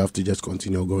 You have to just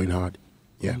continue going hard.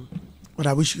 Yeah. But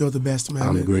I wish you all the best, man.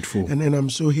 I'm grateful, and I'm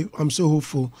so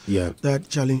hopeful. Yeah. That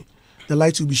Charlie, the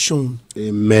light will be shown.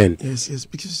 Amen. Yes.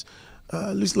 Because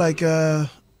looks like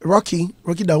Rocky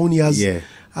Dauni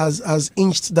has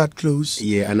inched that close.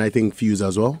 Yeah, and I think Fuse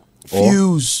as well.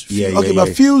 Fuse. But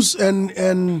Fuse and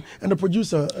the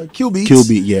producer,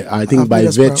 QB, yeah. I think by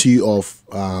virtue of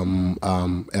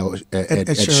Ed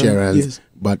Sheeran, yes.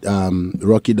 But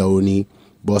Rocky Dauni,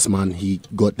 Bossman, he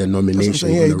got the nomination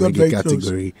in the reggae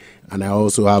category. Close. And I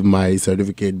also have my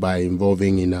certificate by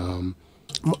involving in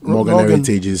Morgan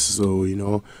Heritages. So, you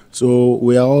know, so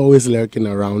we are always lurking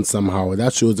around somehow.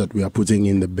 That shows that we are putting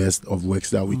in the best of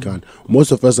works that we can.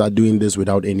 Most of us are doing this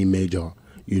without any major,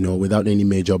 you know, without any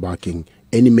major backing,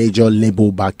 any major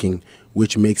label backing,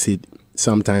 which makes it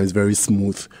sometimes very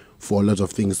smooth for a lot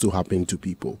of things to happen to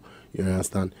people. You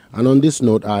understand? And on this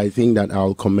note, I think that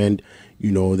I'll commend,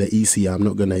 you know, the EC. I'm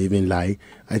not going to even lie.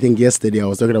 I think yesterday I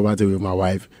was talking about it with my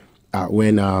wife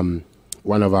when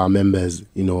one of our members,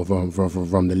 you know,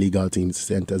 from the legal team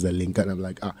sent us a link, and I'm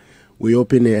like, we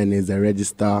open it and it's a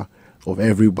register of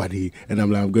everybody, and I'm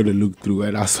like, I'm going to look through,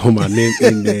 and I saw my name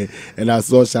in there, and I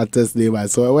saw Shatta's name.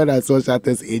 When I saw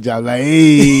Shatta's age, I'm like,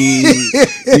 hey,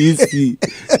 easy,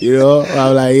 you know.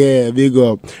 I'm like, yeah, big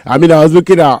up. I mean,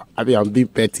 I'm being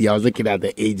petty. I was looking at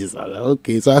the ages. I'm like,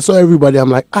 okay. So I saw everybody.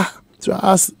 I'm like, So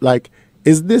I asked, like,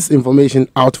 is this information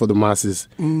out for the masses?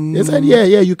 They said,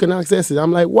 yeah, you can access it.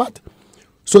 I'm like, what?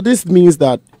 So this means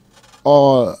that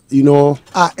or you know.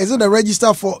 Is it the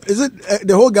register for? Is it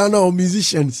the whole Ghana or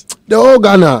musicians? The whole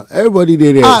Ghana, everybody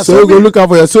there. So you go look out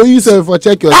for you. So you say for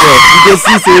check yourself. You go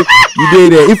see say you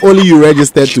did there. If only you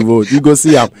registered to vote, you go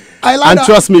see him. And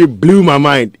trust me, it blew my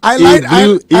mind. I lied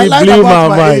blew about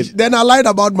my my mind. age. Then I lied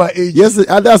about my age. Yes,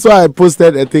 and that's why I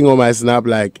posted a thing on my Snap.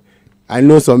 Like, I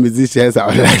know some musicians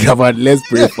I like about. Let's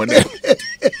pray for them.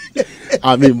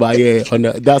 I mean, but yeah,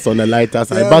 that's on the lighter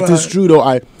side. But it's true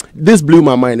though. This blew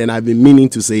my mind, and I've been meaning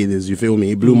to say this. You feel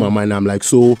me? It blew my mind. I'm like,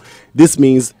 so this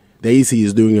means the EC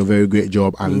is doing a very great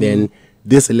job, and then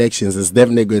this elections is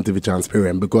definitely going to be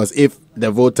transparent, because if the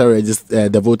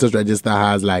voters register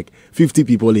has like 50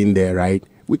 people in there, right?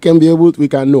 We can know. We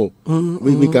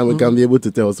can be able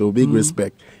to tell. So big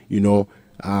respect, you know,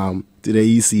 to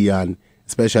the EC, and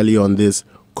especially on this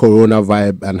Corona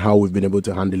vibe and how we've been able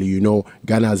to handle it. You know,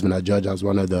 Ghana has been adjudged as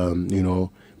one of the, you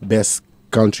know, best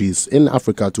countries in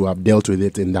Africa to have dealt with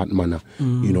it in that manner,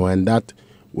 you know, and that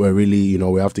we're really, you know,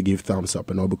 we have to give thumbs up,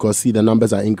 you know, because see, the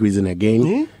numbers are increasing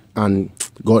again, and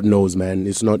God knows, man,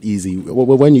 it's not easy.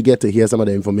 When you get to hear some of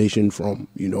the information from,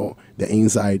 you know, the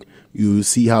inside, you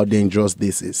see how dangerous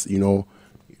this is, you know.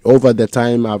 Over the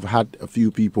time, I've had a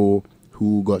few people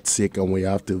who got sick, and we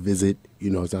have to visit, you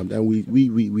know, sometimes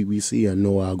we see and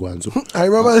know our going. So I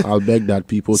remember I'll beg that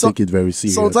people take it very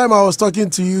serious. Sometime I was talking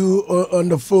to you on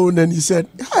the phone, and you said,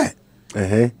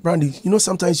 "Hey, Brandy, you know,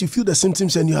 sometimes you feel the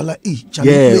symptoms and you're like,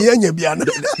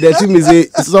 The thing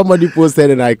is, somebody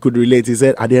posted and I could relate. He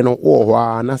said, I didn't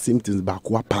know, na symptoms back,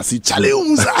 what pass it, Charlie.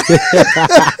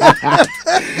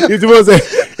 It was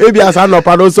maybe as I know,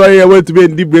 but sorry, I went to be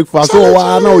in deep breakfast. So,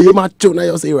 now you might now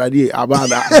you say, right here about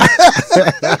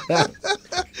that.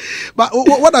 But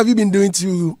what have you been doing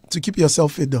to keep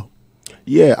yourself fit, though?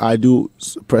 Yeah, I do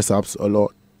press ups a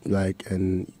lot,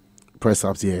 and press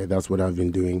ups. Yeah, that's what I've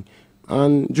been doing.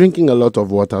 And drinking a lot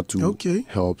of water too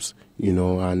helps, you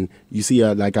know. And you see,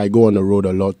 like I go on the road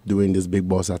a lot doing this big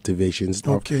boss activation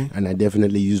stuff, and I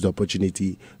definitely use the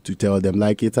opportunity to tell them,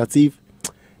 like, it's as if,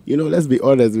 you know, let's be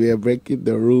honest, we are breaking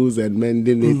the rules and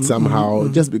mending it somehow,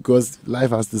 just because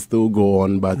life has to still go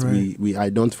on. But I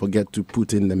don't forget to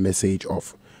put in the message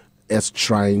of us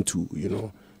trying to, you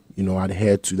know,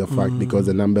 adhere to the fact, because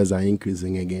the numbers are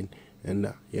increasing again,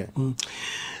 and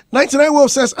 99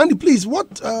 Wolf says, Andy, please,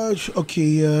 what? Ojo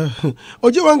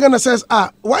Wangana says,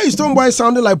 why is Stonebwoy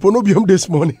sounding like Ponobium this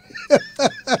morning?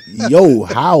 Yo,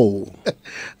 how?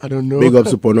 I don't know. Big up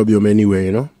to Ponobium anyway,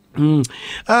 you know.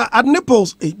 At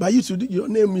Nipples, by you to your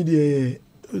name me the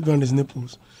his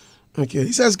Nipples. Okay,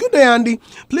 he says, good day, Andy.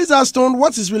 Please ask Stone,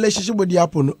 what's his relationship with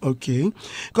Yapono? Okay,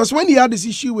 because when he had this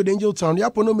issue with Angeltown,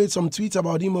 Yapono made some tweets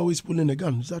about him always pulling a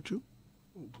gun. Is that true?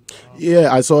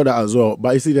 Yeah, I saw that as well.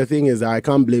 But you see, the thing is, I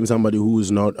can't blame somebody who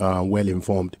is not well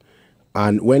informed.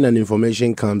 And when an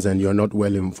information comes and you're not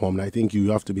well informed, I think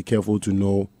you have to be careful to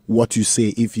know what you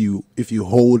say if you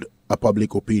hold a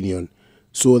public opinion,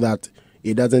 so that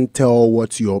it doesn't tell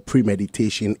what your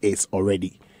premeditation is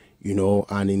already, you know.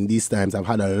 And in these times, I've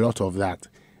had a lot of that.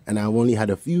 And I've only had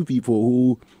a few people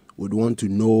who would want to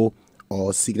know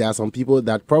or see. There are some people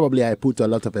that probably I put a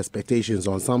lot of expectations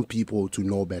on some people to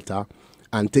know better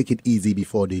and take it easy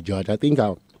before they judge. I think I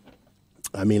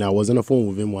was on the phone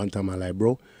with him one time. I'm like,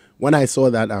 bro, when I saw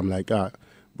that, I'm like,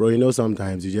 bro, you know,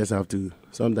 sometimes you just have to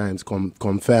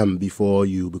confirm before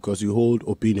you, because you hold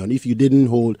opinion. If you didn't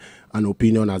hold an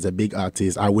opinion as a big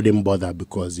artist, I wouldn't bother,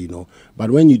 because, you know, but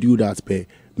when you do that,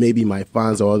 maybe my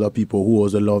fans or other people who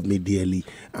also love me dearly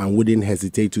and wouldn't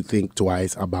hesitate to think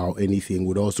twice about anything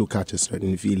would also catch a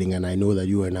certain feeling. And I know that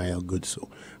you and I are good. So,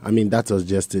 I mean, that was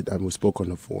just it. And we spoke on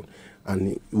the phone.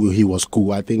 And he was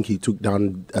cool. I think he took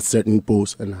down a certain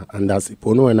post, and that's it.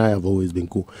 Pono and I have always been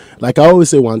cool. Like I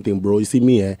always say one thing, bro. You see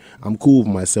me, I'm cool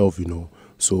with myself, you know.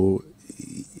 So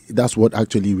that's what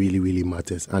actually really, really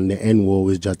matters. And the end will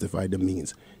always justify the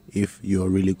means, if you're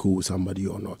really cool with somebody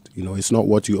or not. You know, it's not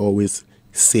what you always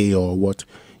say or what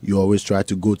you always try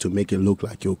to go to make it look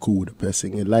like you're cool with the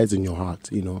person. It lies in your heart,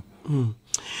 you know.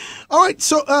 All right,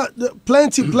 so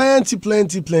plenty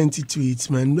tweets,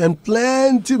 man, and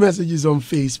plenty messages on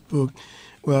Facebook.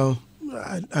 Well,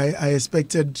 I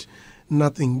expected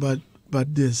nothing but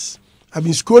this. I've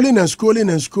been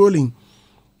scrolling,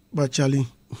 but Charlie,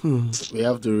 we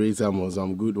have to read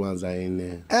some good ones are in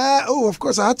there. Of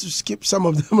course, I had to skip some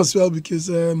of them as well, because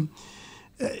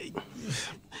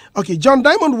okay, John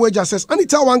Diamond Wager says,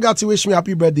 Anita Wanga to wish me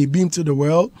happy birthday, beam to the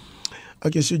world.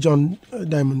 Okay, so John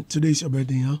Diamond, today is your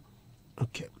birthday, huh?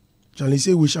 Okay. John,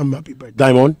 say wish him happy birthday.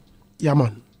 Diamond? Yeah,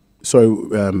 man. Sorry,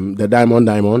 the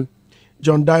Diamond?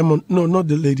 John Diamond. No, not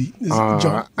the lady. This is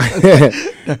John.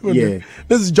 Diamond. Yeah.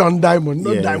 This is John Diamond,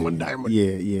 not Yeah. Diamond.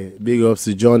 Yeah. Big ups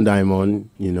to John Diamond.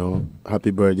 You know,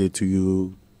 happy birthday to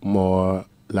you. More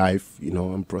life, you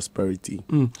know, and prosperity.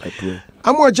 I pray.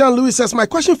 Amor John Lewis says, my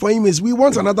question for him is, we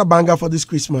want another banger for this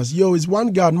Christmas. Yo, is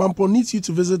one God. Mampo needs you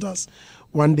to visit us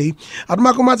one day.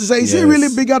 Admako Mati says, is he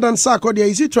really bigger than Sarkodie?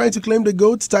 Is he trying to claim the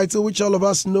GOAT title, which all of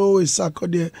us know is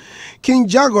Sarkodie? King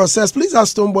Jaguar says, please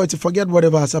ask Stonebwoy to forget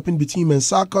whatever has happened between him and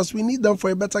Sarkodie. We need them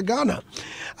for a better Ghana.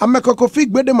 Ameko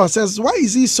Kofik Bedema says, why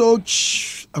is he so...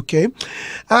 Okay.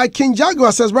 King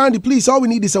Jaguar says, Randy, please, all we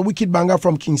need is a wicked banger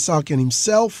from King Sark and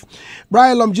himself.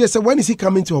 Brian Lomje said, when is he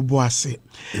coming to Obuasi?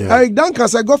 Yeah. Eric Duncan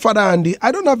said, Godfather Andy, I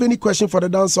don't have any question for the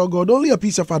dancehall god, only a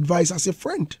piece of advice as a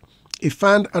friend, a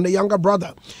fan, and a younger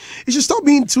brother. He should stop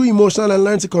being too emotional and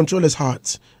learn to control his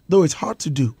heart, though it's hard to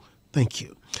do. Thank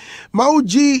you.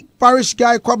 Mauji Parish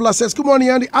Guy Kwabla says, good morning,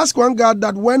 Andy. Ask one God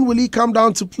that when will he come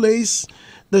down to place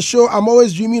the show? I'm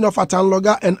always dreaming of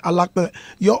Atanloga and Alakpe.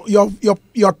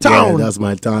 Your town. Yeah, that's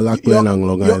my town. Alakpe and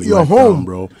Anloga is your my home, town,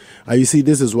 bro. You see,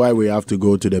 this is why we have to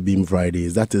go to the BHIM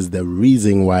Fridays. That is the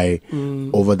reason why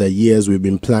over the years we've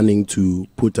been planning to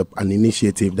put up an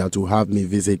initiative that will have me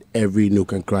visit every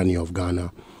nook and cranny of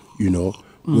Ghana, you know,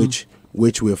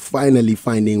 which we're finally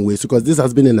finding ways, because this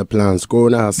has been in the plans.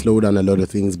 Corona has slowed down a lot of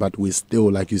things, but we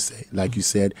still, like you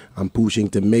said, I'm pushing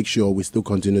to make sure we still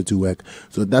continue to work.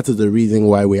 So that is the reason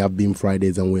why we have BHIM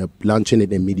Fridays, and we are launching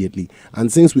it immediately.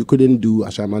 And since we couldn't do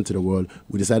Ashaiman to the world,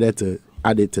 we decided to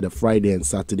add it to the Friday and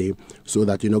Saturday, so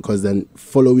that, you know, because then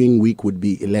following week would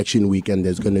be election week, and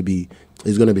it's gonna be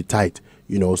tight,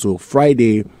 you know. So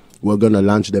Friday we're gonna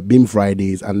launch the BHIM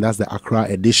Fridays, and that's the Accra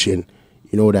edition.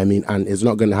 You know what I mean? And it's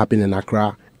not going to happen in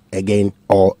Accra again,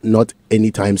 or not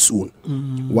anytime soon.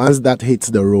 Once that hits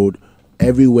the road,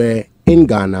 everywhere in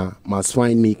Ghana must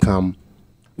find me come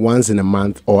once in a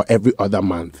month or every other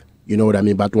month. You know what I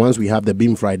mean? But once we have the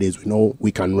BHIM Fridays, we know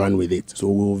we can run with it. So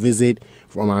we'll visit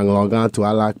from Angeltown to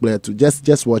Alakpe to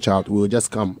just watch out. We'll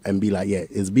just come and be like, yeah,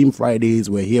 it's BHIM Fridays.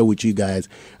 We're here with you guys.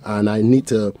 And I need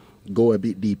to go a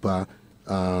bit deeper.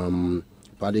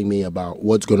 Pardon me, about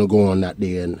what's going to go on that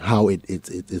day and how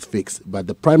it's fixed. But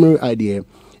the primary idea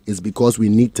is because we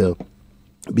need to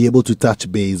be able to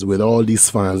touch base with all these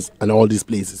fans and all these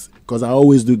places. Because I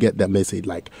always do get that message,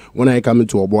 like when I come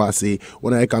into Obuasi,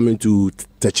 when I come into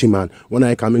Techiman, when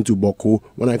I come into Boko,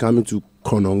 when I come into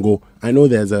Konongo, I know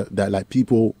that like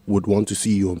people would want to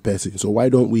see you in person. So why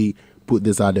don't we put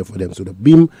this out there for them? So the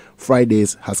BHIM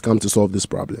Fridays has come to solve this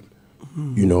problem,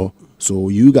 you know. So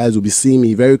you guys will be seeing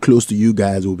me very close to you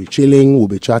guys. We'll be chilling, we'll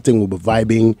be chatting, we'll be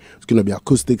vibing. It's going to be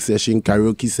acoustic session,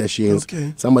 karaoke sessions.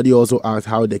 Okay. Somebody also asked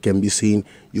how they can be seen.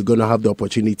 You're going to have the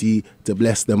opportunity to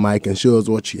bless the mic and show us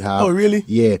what you have. Oh, really?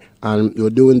 Yeah. And you're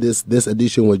doing this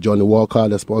edition with Johnny Walker,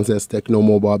 the sponsors, Techno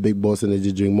Mobile, Big Boss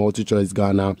Energy Drink, Multi-Choice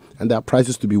Ghana. And there are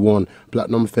prizes to be won.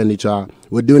 Platinum Furniture.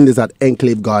 We're doing this at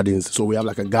Enclave Gardens. So we have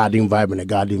like a garden vibe and a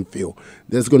garden feel.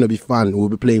 That's going to be fun. We'll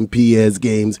be playing PS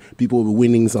games. People will be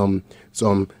winning some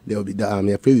there'll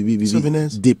be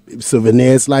souvenirs.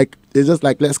 Souvenirs. Like, it's just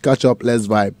like, let's catch up, let's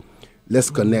vibe, let's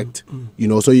connect, you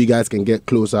know, so you guys can get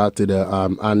closer to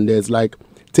the and there's like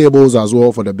tables as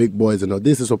well for the big boys. You know,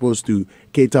 this is supposed to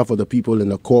cater for the people in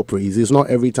the corporates. It's not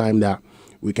every time that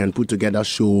we can put together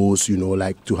shows, you know,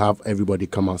 like to have everybody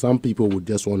come out. Some people would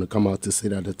just want to come out to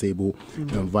sit at the table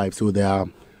and vibe. So there are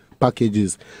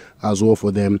packages as well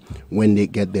for them when they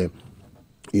get there.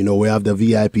 You know, we have the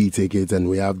VIP tickets and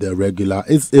we have the regular.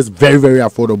 It's very, very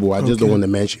affordable. I just don't want to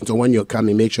mention. So when you're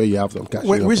coming, make sure you have some cash.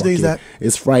 Which day is that?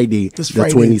 It's Friday, the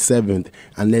 27th.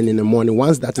 And then in the morning,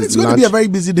 once that is it's going to be a very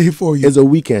busy day for you. It's a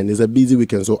weekend. It's a busy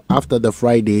weekend. So after the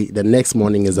Friday, the next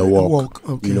morning is a walk.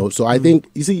 Okay. You know, so I think,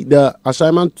 you see, the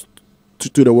Ashaiman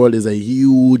to the world is a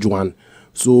huge one.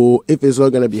 So if it's not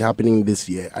going to be happening this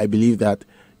year, I believe that,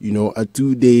 you know, a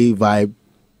 2-day vibe,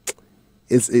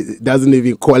 it doesn't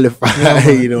even qualify,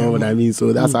 you know what I mean?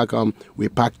 So that's how come we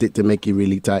packed it to make it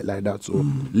really tight like that. So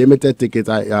limited tickets,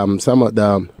 some of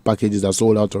the packages are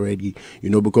sold out already, you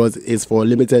know, because it's for a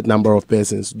limited number of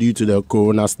persons due to the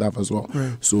corona stuff as well.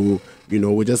 Right. So, you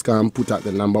know, we just can't put out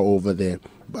the number over there,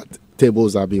 but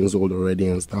tables are being sold already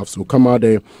and stuff. So come out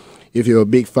there. If you're a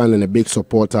big fan and a big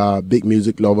supporter, big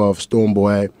music lover of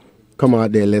Stonebwoy, come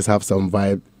out there, let's have some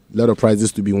vibe. A lot of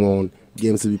prizes to be won,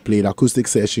 games to be played, acoustic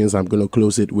sessions. I'm going to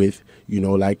close it with, you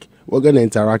know, like, we're going to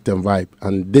interact and vibe.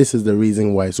 And this is the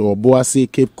reason why. So Obuasi,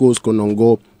 Cape Coast,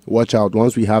 Konongo, watch out.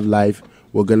 Once we have live,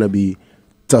 we're going to be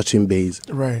touching base.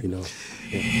 Right. You know.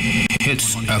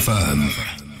 Hits FM.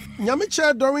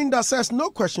 Nyamiche Dorinda says, no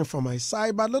question from my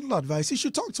side, but little advice. You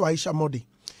should talk to Ayisha Modi,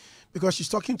 because she's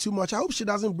talking too much. I hope she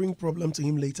doesn't bring problem to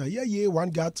him later. Yeah, one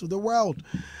God to the world.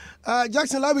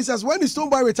 Jackson Lavi says, when is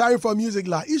Stonebwoy retiring from music?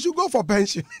 He should go for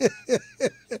pension.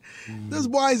 This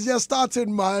boy is just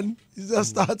starting, man. He's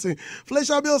just starting.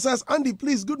 Fleischer Bill says, Andy,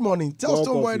 please, good morning. Tell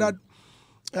Stonebwoy that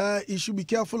he should be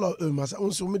careful of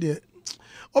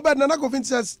Obed Nanakofin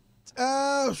says,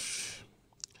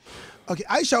 okay,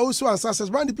 Aisha also answers, says,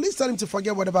 Brandy, please tell him to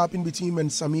forget whatever happened between him and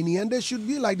Samini, and they should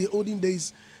be like the olden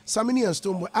days, Samini and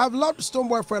Stonebwoy. I've loved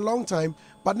Stonebwoy for a long time,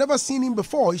 but never seen him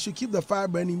before. He should keep the fire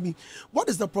burning me. What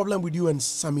is the problem with you and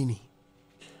Samini?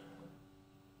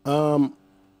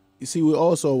 You see, we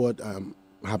all saw what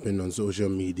happened on social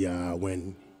media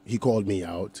when he called me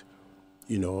out,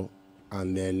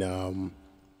 and then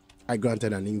I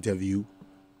granted an interview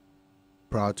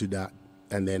prior to that,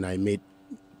 and then I made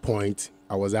point.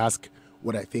 I was asked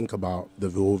what I think about the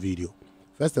whole video.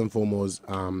 First and foremost,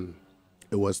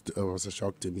 it was a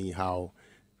shock to me how,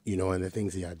 and the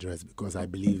things he addressed, because I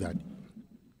believe that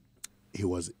he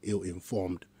was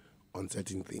ill-informed on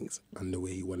certain things and the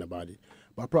way he went about it.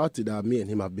 But prior to that, me and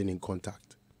him have been in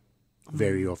contact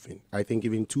very often. I think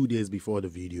even 2 days before the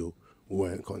video, we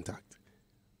were in contact.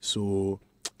 So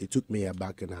it took me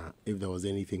aback, and if there was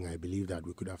anything, I believe that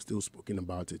we could have still spoken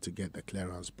about it to get the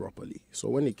clearance properly. So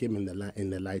when it came in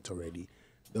the light already,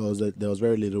 there was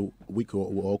very little we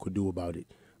all could do about it.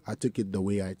 I took it the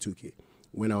way I took it.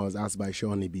 When I was asked by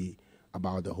Shawnee B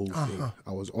about the whole thing,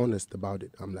 I was honest about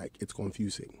it. I'm like, it's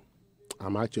confusing.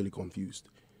 I'm actually confused.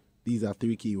 These are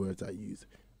 3 key words I use.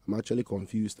 I'm actually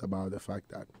confused about the fact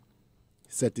that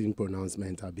certain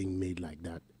pronouncements are being made like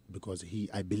that, because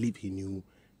I believe he knew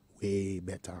way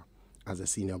better as a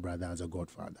senior brother, as a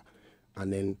godfather.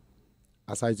 And then,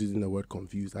 aside using the word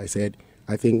confused, I said,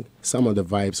 I think some of the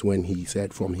vibes when he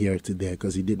said from here to there,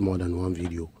 because he did more than one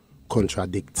video,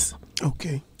 contradicts.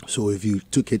 Okay. So if you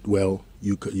took it well,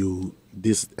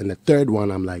 this, and the third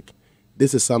one, I'm like,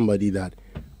 this is somebody that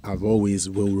I've always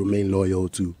will remain loyal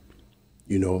to,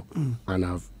 and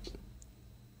I've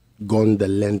gone the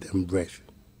length and breadth,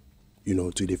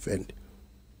 to defend.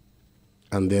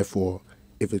 And therefore,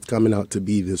 if it's coming out to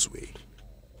be this way,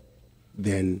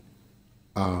 then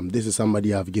this is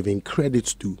somebody I've given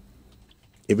credits to,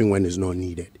 even when it's not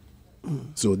needed.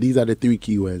 So these are the 3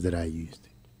 keywords that I used.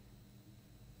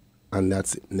 And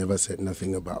that's it. Never said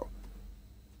nothing about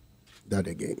that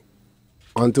again.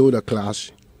 Until the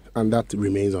clash, and that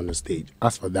remains on the stage.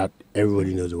 As for that,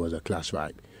 everybody knows it was a clash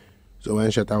vibe. So when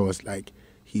Shatta was like,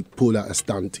 he pulled out a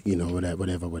stunt,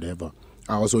 whatever,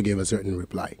 I also gave a certain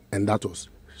reply. And that was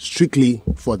strictly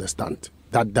for the stunt.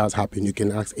 That does happen. You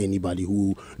can ask anybody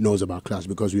who knows about clash,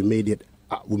 because we made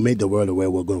the world aware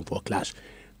we're going for a clash,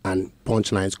 and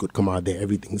punchlines could come out there.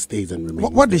 Everything stays and remains.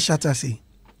 What did Shatta say?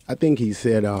 I think he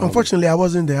said. Unfortunately, I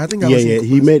wasn't there. I think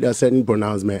he made a certain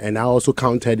pronouncement, and I also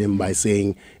countered him by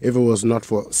saying, if it was not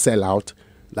for sellout,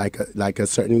 like a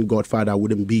certain godfather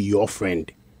wouldn't be your friend.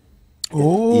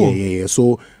 Oh, yeah.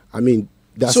 So I mean,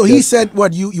 that's so he said,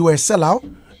 what, you were a sellout?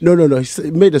 No.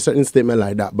 He made a certain statement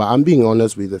like that. But I'm being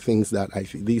honest with the things that I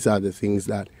think. These are the things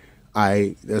that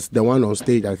that's the one on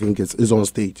stage. I think is on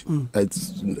stage.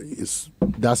 It's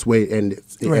that's where it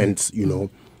ends. It ends,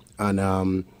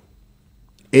 and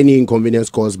any inconvenience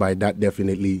caused by that,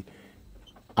 definitely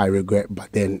I regret.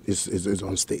 But then it's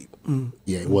on stage.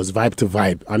 Yeah, it was vibe to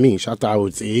vibe. I mean, Shatta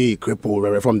would say, "Hey,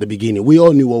 cripple," from the beginning. We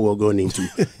all knew what we were going into.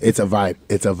 It's a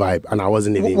vibe, and I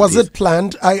wasn't even. Was it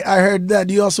planned? I heard that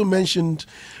you also mentioned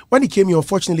when he came here.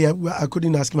 Unfortunately, I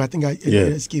couldn't ask him. I think it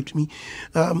escaped me.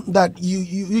 That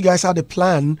you guys had a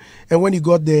plan, and when you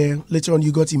got there later on,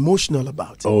 you got emotional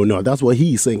about it. Oh no, that's what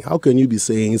he's saying. How can you be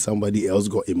saying somebody else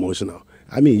got emotional?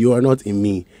 I mean, you are not in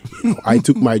me. I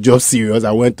took my job serious.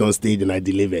 I went on stage and I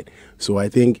delivered. So I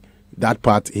think that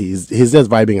part he's just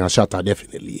vibing as Shatta.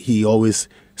 Definitely, he always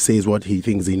says what he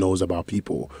thinks he knows about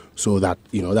people, so that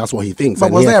that's what he thinks.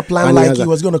 But was there a plan like he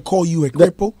was going to call you a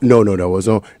cripple? No, there was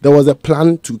no. There was a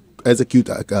plan to execute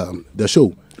the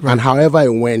show, and however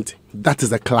it went, that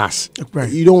is a clash. Right.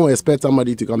 You don't expect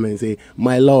somebody to come and say,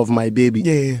 "My love, my baby."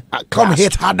 Yeah. Come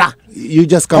hit harder. You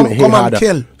just come and hit harder.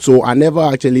 Kill. So I never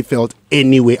actually felt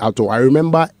any way at all. I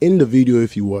remember in the video,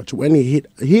 if you watch, when he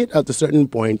hit at a certain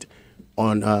point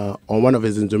on one of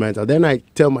his instrumentals, then I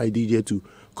tell my DJ to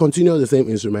continue the same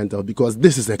instrumental, because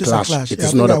this is a clash. It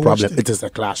is not a problem. It is a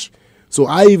clash. So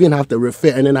I even have to refer,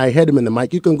 and then I heard him in the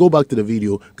mic. You can go back to the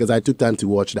video, because I took time to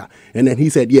watch that. And then he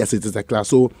said, yes, it is a clash.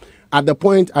 So at the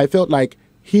point, I felt like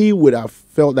he would have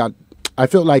felt that. I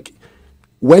felt like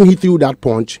when he threw that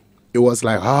punch, it was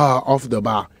like, off the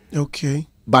bar. Okay.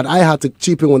 But I had to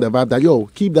chip in with the vibe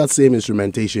that, keep that same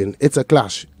instrumentation. It's a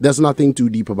clash. There's nothing too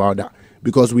deep about that,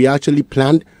 because we actually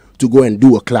planned to go and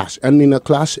do a clash. And in a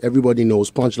clash, everybody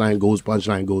knows punchline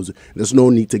goes. There's no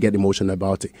need to get emotional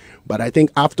about it. But I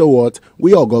think afterwards,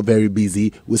 we all got very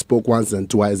busy. We spoke once and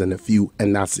twice and a few,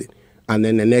 and that's it. And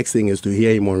then the next thing is to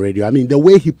hear him on radio. I mean, the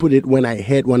way he put it when I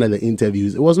heard one of the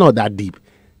interviews, it was not that deep.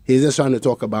 He's just trying to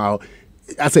talk about,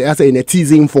 I say in a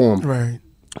teasing form. Right.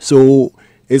 So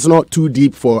it's not too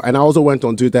deep for, and I also went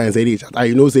on Twitter and said, hey, Shatta,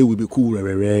 you know, say we'll be cool,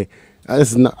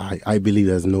 It's not, I believe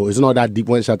it's not that deep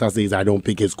when Shatta says I don't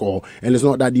pick his call. And it's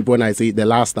not that deep when I say it the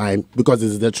last time, because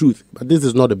it's the truth. But this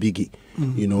is not a biggie.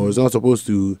 You know, it's not supposed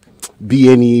to be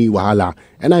any wahala.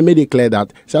 And I made it clear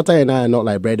that Shatta and I are not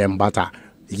like bread and butter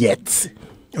yet.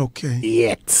 Okay.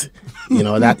 Yet. You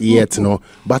know, that yet, no.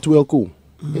 But we're cool.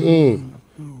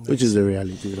 Which is the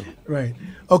reality, though. Right.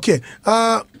 Okay.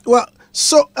 Well,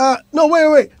 so, no,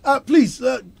 wait. Please.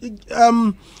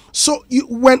 So you,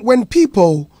 when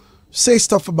people say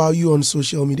stuff about you on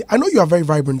social media, I know you are very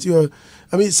vibrant.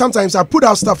 Sometimes I put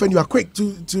out stuff and you are quick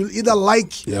to either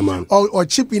like or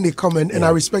chip in a comment, and I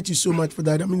respect you so much for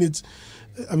that.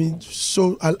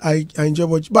 So I enjoy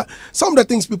what but some of the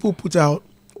things people put out,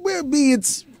 well, be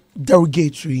it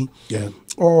derogatory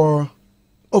or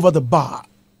over the bar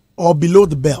or below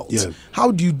the belt.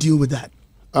 How do you deal with that?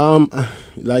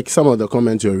 Like some of the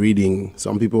comments you're reading,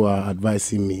 some people are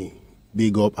advising me,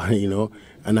 big up, you know,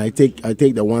 and I take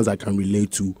the ones I can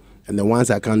relate to, and the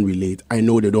ones I can't relate, I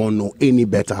know they don't know any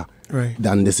better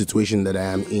than the situation that I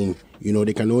am in. You know,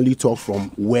 they can only talk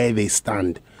from where they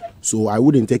stand. So I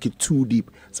wouldn't take it too deep.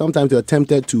 Sometimes you're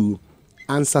tempted to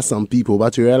answer some people,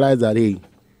 but you realize that, hey,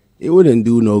 it wouldn't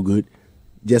do no good.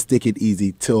 Just take it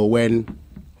easy till when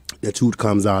the truth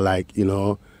comes out, like, you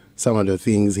know, some of the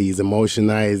things he's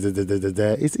emotionalized,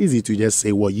 it's easy to just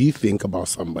say what you think about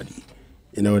somebody.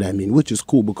 You know what I mean? Which is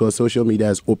cool because social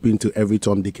media is open to every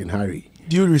Tom, Dick, and Harry.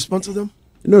 Do you respond to them?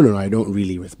 No, I don't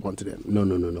really respond to them. No.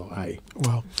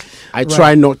 I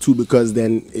try not to, because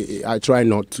then I try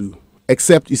not to.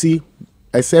 Except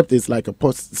it's like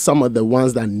some of the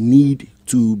ones that need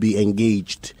to be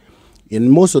engaged.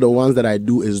 And most of the ones that I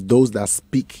do is those that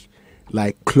speak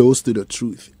like close to the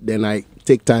truth. Then I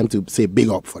take time to say big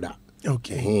up for that.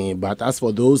 Okay. But as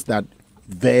for those that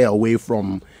veer away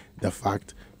from the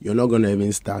fact, you're not going to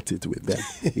even start it with them.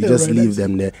 You just leave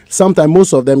them there. Sometimes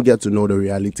most of them get to know the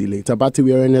reality later. But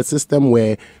we are in a system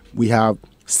where we have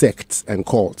sects and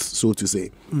cults, so to say,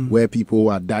 where people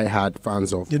are diehard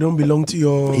fans of. They don't belong to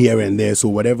your... Here and there. So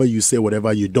whatever you say,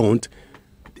 whatever you don't,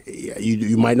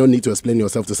 you might not need to explain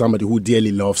yourself to somebody who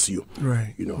dearly loves you.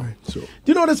 Right. You know. Right. So. Do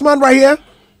you know this man right here?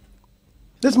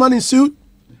 This man in suit?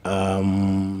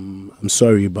 I'm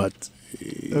sorry, but...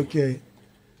 Okay.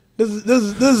 This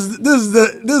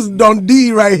is Don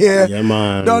D right here. Yeah,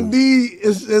 man. Don D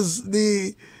is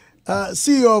the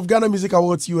CEO of Ghana Music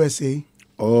Awards USA.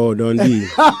 Oh, Don D.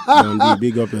 Don D,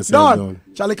 big up yourself, Don.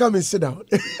 Charlie, come and sit down.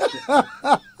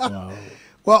 Wow.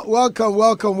 Well,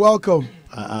 welcome.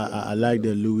 I like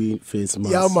the Louis face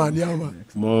mask. Yeah, man.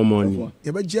 More money.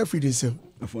 Yeah, but Jeffrey this him.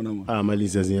 I'm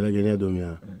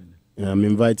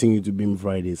inviting you to BHIM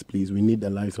Fridays, please. We need the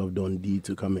likes of Don D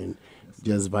to come in.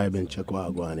 Just vibe and check what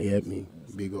I go and help me.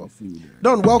 Big up.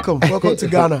 Don, welcome to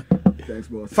Ghana. Thanks,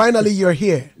 boss. Finally, you're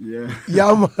here.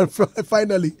 Yeah, man,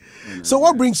 finally. So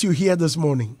what brings you here this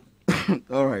morning?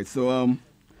 All right, so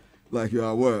like you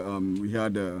are aware, we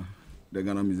had the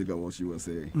Ghana Music Awards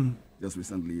USA just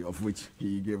recently, of which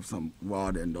he gave some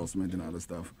wild endorsement and other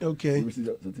stuff. Okay. You received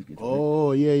that certificate, oh,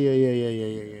 right?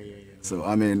 Yeah. So,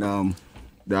 I mean,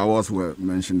 the awards were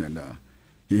mentioned, and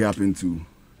he happened to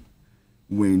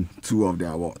win 2 of the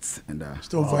awards, and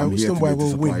Stonebwoy will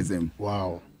surprise win. him.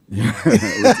 Wow.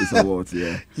 With his awards,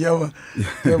 yeah. Yeah,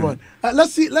 man.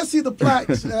 Let's see the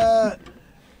plaques.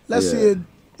 Let's see it.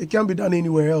 It can't be done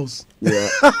anywhere else. Yeah,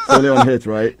 only on hit,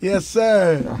 right? Yes,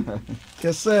 sir.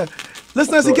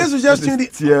 Listeners, in case you just tuned in,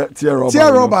 tear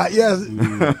rubber, yes.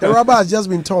 The rubber has just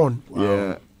been torn. Wow.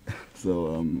 Yeah.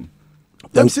 So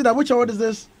let me see that. Which award is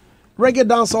this? Reggae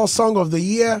Dancehall Song of the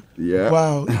Year. Yeah.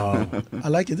 Wow. I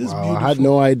like it. This is beautiful. I had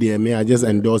no idea, man. I just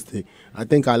endorsed it. I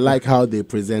think I like how they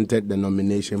presented the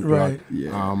nomination. Right.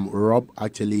 Yeah. Rob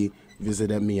actually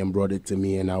visited me and brought it to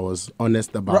me, and I was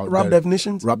honest about Rob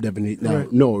definitions? Rob definition.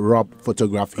 Right. No, Rob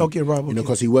photography. Okay, Rob. You know,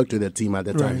 because he worked with the team at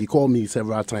the time. Right. He called me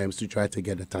several times to try to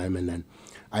get the time, and then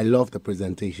I love the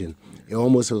presentation. It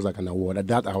almost feels like an award.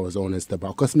 That I was honest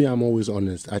about. Because me, I'm always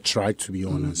honest. I try to be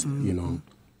honest, you know.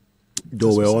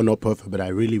 Though we're all not perfect, but I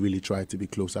really, really try to be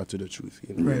closer to the truth.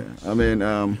 You know? Right. I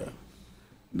mean,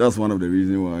 that's one of the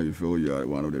reasons why you feel you are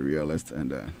one of the realists.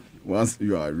 And once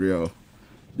you are real,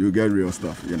 you get real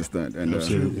stuff. You understand? And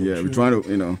we're trying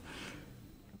to,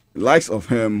 likes of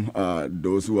him are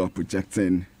those who are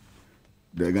projecting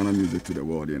the Ghana music to the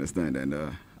world. You understand? And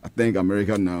I think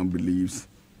America now believes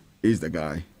he's the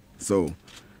guy. So,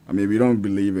 I mean, we don't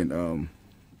believe in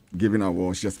giving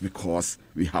awards just because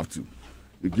we have to.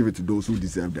 We give it to those who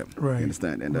deserve them. Right. You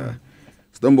understand? And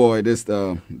Stonebwoy, this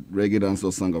reggae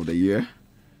dancehall song of the year.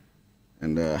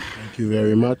 And thank you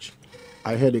very much.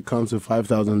 I heard it comes with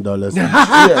 $5,000.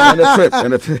 yeah, and a trip.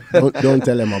 And a trip. Don't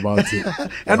tell him about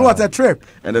it. And what a trip!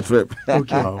 And a trip.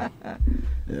 Okay. Wow.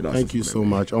 Yeah, Thank you so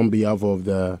much on behalf of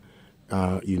the,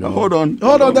 you know. Hold on.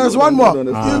 There's one more.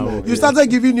 Okay. You started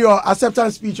giving your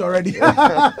acceptance speech already.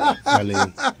 Charlie.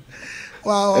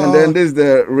 Wow. And then this is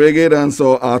the reggae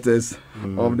dancehall artist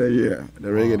of the year. The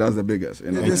reggae, that's the biggest.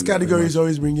 You know? This category is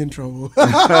always bringing trouble.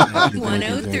 I mean, we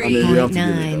have to give it. I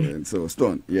 103.9. mean, so,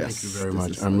 Stone, yes. Thank you very This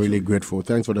much. is I'm really grateful.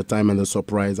 Thanks for the time and the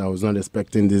surprise. I was not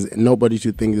expecting this. Nobody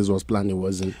should think this was planned. It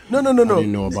wasn't. No. I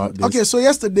didn't know about this. Okay, so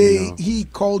yesterday You know. he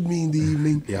called me in the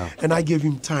evening, Yeah. and I gave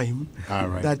him time. All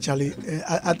right. That Charlie,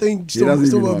 I think He doesn't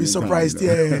Stone even will know be I'm in town, surprised. you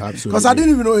know. Yeah, Absolutely. because I didn't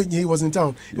even know he was in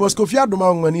town. It was Kofi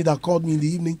Adomawangani that called me in the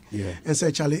evening and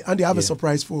said, Charlie, and they have a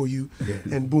surprise for you.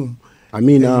 And boom. I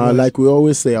mean, There he was. like we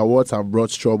always say, awards have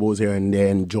brought troubles here and there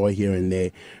and joy here and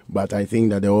there. But I think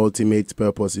that the ultimate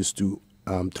purpose is to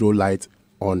throw light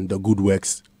on the good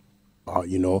works,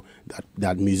 you know,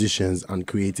 that musicians and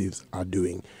creatives are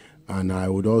doing. And I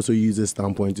would also use this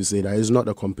standpoint to say that it's not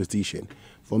a competition.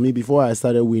 For me, before I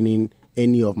started winning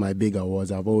any of my big awards,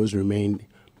 I've always remained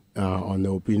on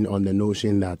the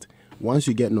notion that once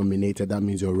you get nominated, that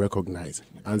means you're recognized.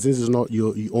 And since it's not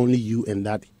only you in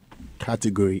that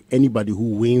category, anybody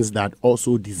who wins that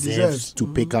also deserves to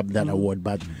pick up that award.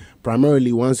 But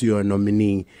primarily, once you're a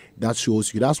nominee, that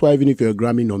shows you. That's why even if you're a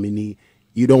Grammy nominee,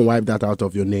 you don't wipe that out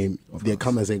of your name. They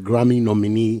come as a Grammy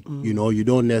nominee. You know, you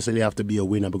don't necessarily have to be a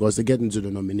winner, because to get into the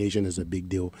nomination is a big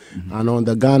deal. And on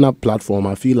the Ghana platform,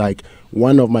 I feel like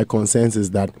one of my concerns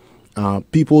is that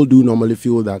people do normally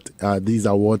feel that these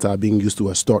awards are being used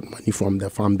to extort money from the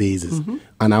fan bases.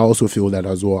 And I also feel that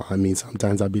as well. I mean,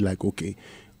 sometimes I'll be like, okay,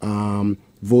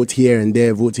 vote here and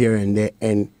there,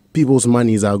 and people's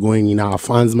monies are going in, our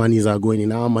fans' monies are going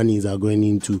in, our monies are going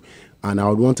into. And I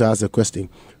would want to ask a question: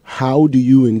 how do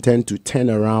you intend to turn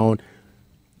around?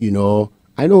 You know,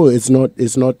 I know it's not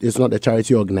a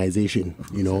charity organization.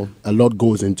 You know, a lot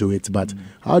goes into it, but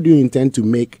how do you intend to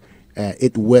make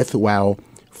it worthwhile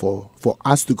for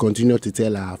us to continue to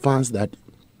tell our fans that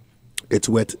it's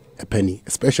worth a penny,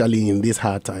 especially in these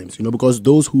hard times? You know, because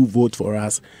those who vote for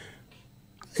us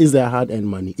is their hard-earned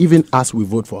money. Even us, we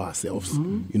vote for ourselves.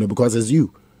 You know, because it's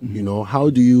you. You know,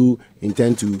 how do you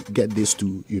intend to get this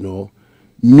to, you know,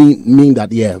 mean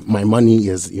that, yeah, my money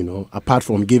is, you know, apart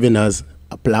from giving us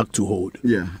a plaque to hold?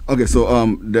 Yeah. Okay. So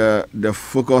the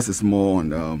focus is more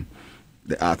on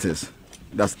the artist.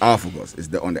 That's our focus.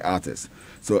 Is on the artist.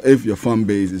 So if your fan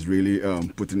base is really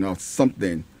putting out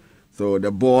something, so the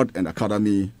board and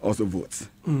academy also votes.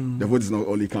 The vote is not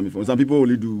only coming from. Some people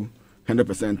only do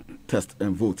 100% test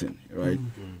and voting, right?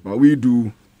 But we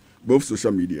do both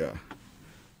social media,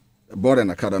 board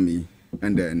and academy,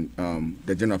 and then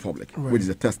the general public, which is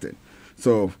the testing.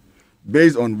 So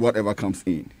based on whatever comes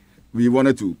in, we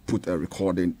wanted to put a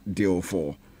recording deal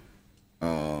for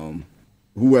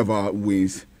whoever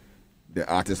wins the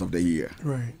artist of the year,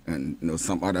 Right. and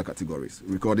some other categories,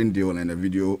 recording deal and a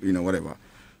video, whatever.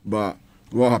 But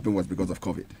what happened was because of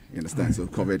COVID, you understand? So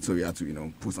COVID, so we had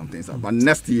to put some things up. But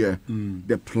next year,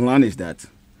 the plan is that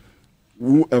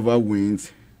whoever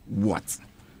wins what,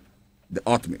 the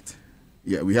ultimate.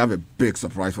 Yeah, we have a big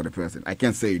surprise for the person. I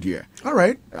can't say it here. All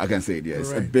right. I can say it here. It's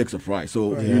a Right. big surprise. So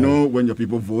when your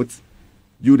people vote,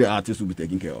 you the artist will be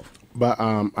taken care of. But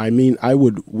I mean, I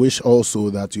would wish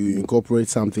also that you incorporate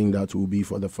something that will be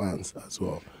for the fans as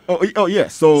well. Oh yeah.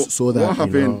 So that, what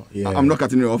happened? I'm not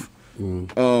cutting it off.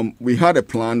 We had a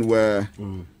plan where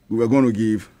we were going to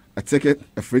give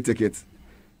a free ticket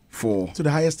for To the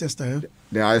highest tester.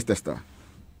 the highest tester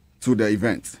to the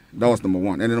event. That was number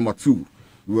one. And then number two,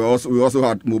 we also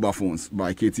had mobile phones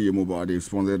by KTA Mobile. They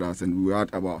sponsored us, and we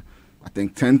had about, I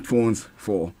think, 10 phones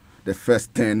for the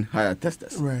first 10 higher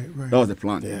testers. Right. That was the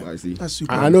plan. I see. That's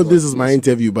super. I know this is my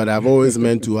interview, but I've always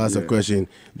meant to ask a question.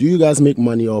 Do you guys make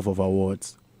money off of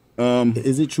awards?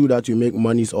 Is it true that you make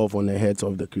monies off on the heads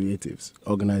of the creatives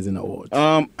organizing awards?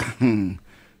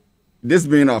 This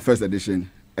being our first edition,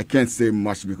 I can't say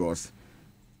much because,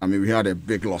 we had a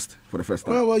big loss for the first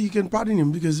time. Well, you can pardon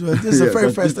him because this is the very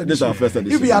but first this edition. is our first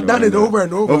edition. If we had done it over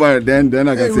and over, then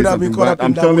I he can say would have been something. caught But up in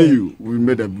I'm that telling way. you, we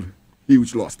made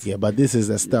huge loss. Yeah, but this is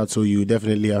a start, so you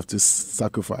definitely have to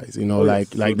sacrifice. You know, like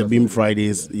the BHIM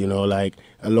Fridays. You know, like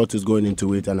a lot is going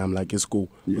into it, and I'm like, it's cool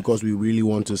because we really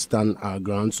want to stand our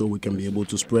ground, so we can be able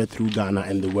to spread through Ghana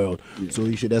and the world. So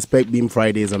you should expect BHIM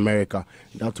Fridays America.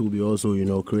 That will be also, you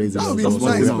know, crazy. That would be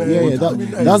nice,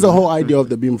 man. That's the whole idea of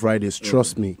the BHIM Fridays.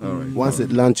 Trust me. Once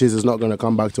it launches, it's not going to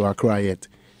come back to Accra yet.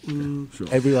 Sure.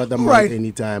 Every other month,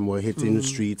 anytime we're hitting the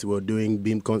streets, we're doing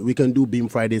we can do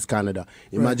BHIM Fridays Canada.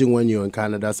 Imagine when you're in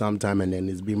Canada sometime and then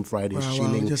it's BHIM Fridays,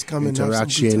 chilling, just come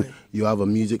interaction. You have a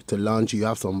music to launch, you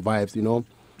have some vibes, you know.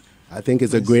 I think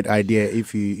it's a great idea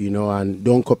if you know, and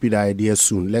don't copy the idea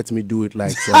soon. Let me do it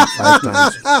like 5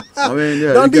 times. I mean,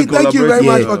 yeah, Dundee, thank you very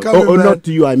much for coming. Oh, not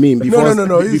to you, I mean. Before,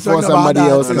 no. Before somebody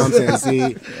else comes and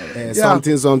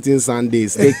say something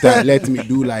Sundays, take that. Let me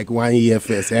do like 1 year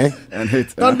first, eh? And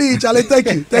hit. Dundee, Charlie, thank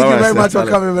you. Thank you very much for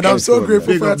coming, man. I'm so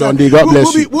grateful for your time. Dundee, God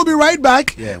bless you. We'll be right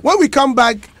back. Yeah. When we come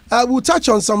back, we'll touch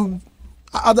on some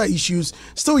other issues.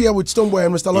 Still here with Stonebwoy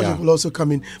and Mr. Logic will also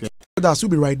come in. We'll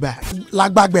be right back.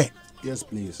 Lagbagbe. Yes,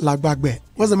 please. Lagbagbe.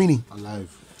 What's the meaning?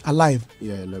 Alive.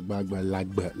 Yeah, Lagbagbe.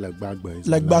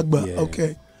 Lagbagbe. Yeah.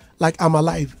 Okay. Like I'm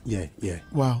alive. Yeah.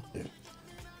 Wow. Yeah.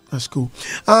 That's cool.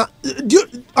 Do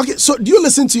you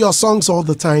listen to your songs all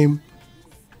the time?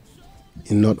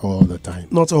 Not all the time.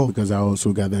 Not all. Because I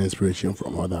also gather inspiration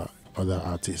from other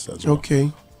artists as well.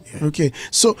 Okay. Yeah. Okay.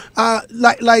 So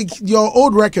like your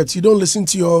old records, you don't listen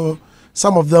to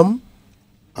some of them?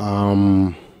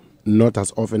 Not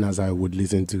as often as I would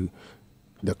listen to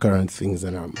the current things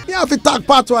that I'm. Yeah, if you talk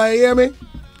patois, you hear me?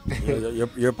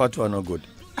 Your patois not good.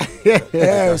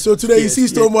 Yeah, so today you see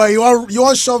Stonebwoy, you want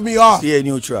to shove me off. See a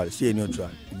neutral.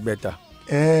 Better.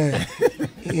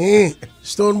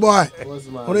 Stonebwoy.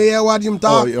 What do you hear what you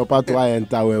talk? Oh, your patois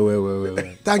enter.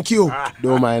 Wait. Thank you.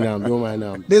 Don't mind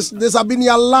them. This has been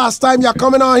your last time you're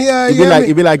coming on here.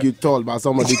 It be like you tall, but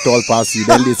somebody tall past you.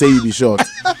 Then they say you be short.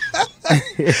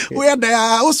 Where they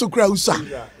are also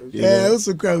Krausa. Yeah,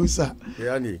 also Krausa.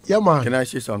 Yeah, man. Can I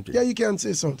say something? Yeah, you can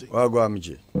say something. Well, go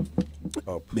Amiji.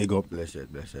 Oh, big up. Bless it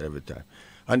every time.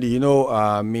 And you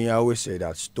know, me, I always say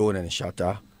that Stone and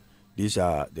Shatta, these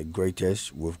are the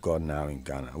greatest we've got now in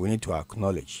Ghana. We need to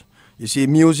acknowledge. You see,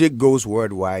 music goes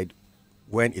worldwide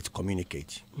when it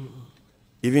communicates.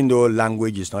 Even though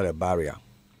language is not a barrier,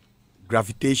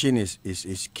 gravitation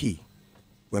is key.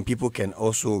 When people can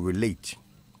also relate.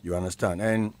 You understand?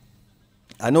 And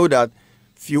I know that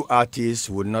few artists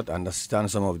would not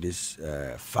understand some of these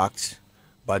facts,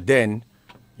 but then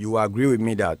you agree with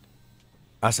me that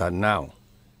as of now,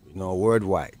 you know,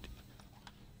 worldwide,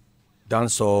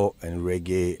 dancehall and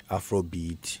reggae,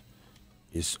 Afrobeat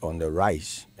is on the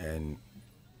rise, and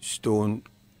Stone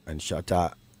and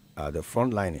Shatta are the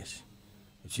frontliners.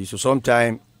 You see, so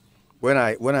sometimes when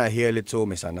I hear a little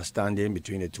misunderstanding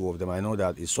between the two of them, I know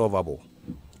that it's solvable.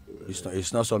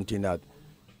 It's not something that,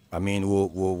 I mean,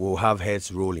 we'll have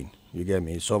heads rolling. You get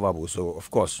me? It's solvable. So, of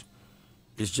course,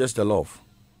 it's just the love.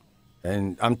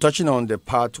 And I'm touching on the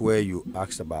part where you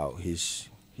asked about his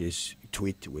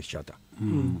tweet with Shatta.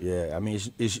 Yeah, I mean,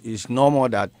 it's normal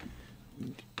that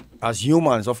as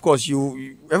humans, of course,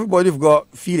 everybody's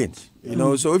got feelings, you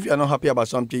know. So if you're not happy about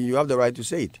something, you have the right to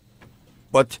say it.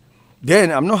 But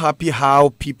then I'm not happy how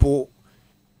people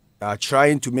are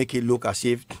trying to make it look as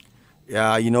if,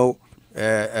 you know,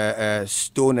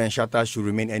 Stone and Shatta should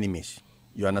remain enemies.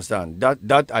 You understand?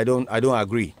 That I don't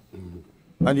agree.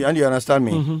 And you understand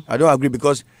me? I don't agree,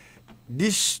 because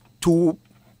these two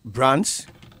brands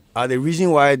are the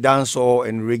reason why dancehall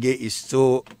and reggae is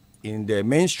still in the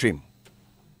mainstream.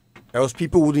 Else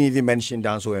people wouldn't even mention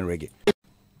dancehall and reggae.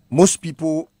 Most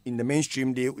people in the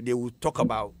mainstream, they will talk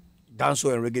about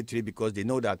dancehall and reggae today because they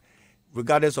know that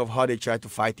regardless of how they try to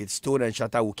fight it, Stone and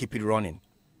Shatta will keep it running.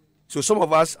 So some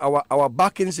of us, our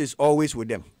backings is always with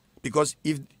them. Because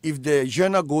if the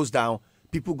genre goes down,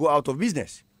 people go out of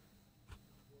business.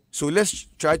 So let's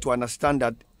try to understand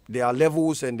that there are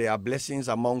levels and there are blessings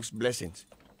amongst blessings.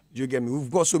 Do you get me? We've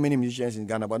got so many musicians in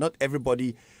Ghana, but not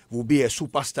everybody will be a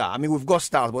superstar. I mean, we've got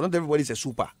stars, but not everybody is a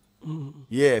super.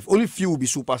 Yeah, only few will be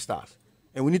superstars.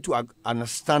 And we need to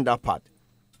understand that part.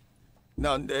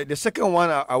 Now, the second one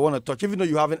I want to touch, even though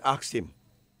you haven't asked him,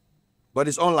 but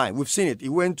it's online. We've seen it. He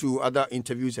went to other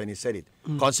interviews and he said it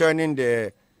concerning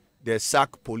the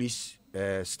SAC police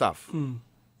stuff,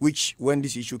 which when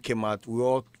this issue came out,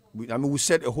 we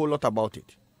said a whole lot about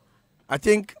it. I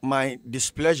think my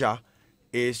displeasure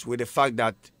is with the fact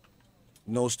that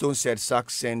Stone said SAC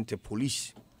sent the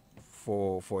police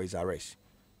for his arrest.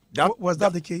 Was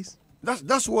that the case?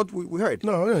 That's what we heard.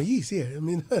 No, he's here. I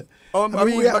mean, but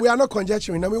we are not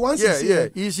conjecturing. I mean, once yeah, he's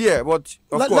here, he's here, but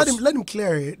of course, let him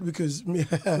clear it because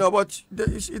no, but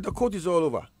the court is all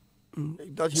over.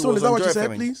 That he So was is that on what you Joy said,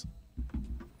 FM. please?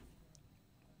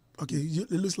 Okay,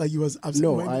 it looks like you was absent.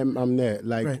 No, I'm there.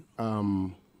 Like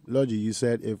Right. Logie, you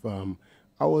said if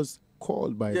I was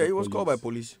called by Yeah, he was called by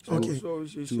police. So, Okay.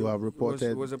 to have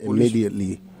reported it was a police,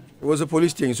 immediately. It was a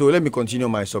police thing. So let me continue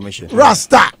my submission.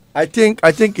 Rasta. I think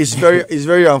it's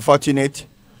very unfortunate,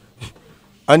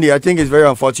 Andy. I think it's very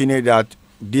unfortunate that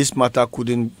this matter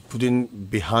couldn't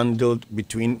be handled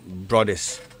between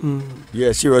brothers.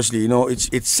 Yeah, seriously,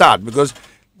 it's sad because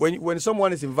when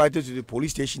someone is invited to the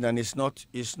police station and it's not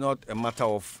a matter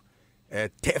of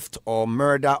theft or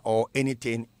murder or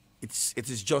anything, it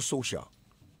is just social.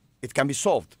 It can be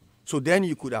solved. So then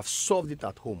you could have solved it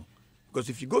at home. Because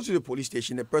if you go to the police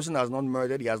station, the person has not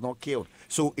murdered, he has not killed.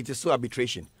 So it is still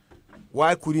arbitration.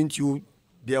 Why couldn't you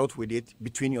dealt with it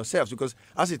between yourselves? Because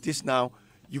as it is now,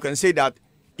 you can say that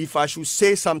if I should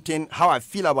say something, how I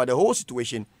feel about the whole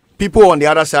situation, people on the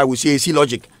other side will say, see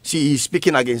logic, see he's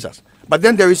speaking against us. But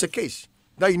then there is a case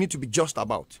that you need to be just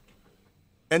about.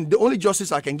 And the only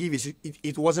justice I can give is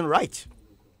it wasn't right.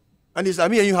 And it's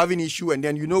like me and you have an issue, and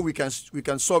then we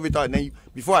can solve it out. And then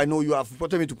before I know, you have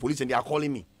reported me to police, and they are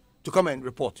calling me to come and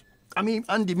report. I mean,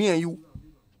 Andy, me and you,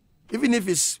 even if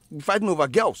it's fighting over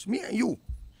girls, me and you.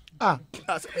 Ah,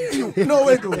 I said, me and you. no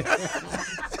wait.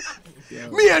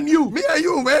 Me and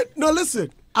you, man. No,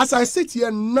 listen. As I sit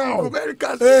here now,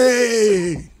 Americans.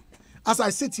 hey. As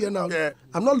I sit here now, Yeah.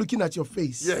 I'm not looking at your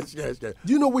face. Yes. Do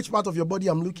you know which part of your body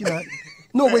I'm looking at?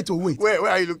 No, wait. Where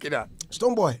are you looking at?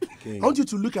 Stonebwoy, Okay. I want you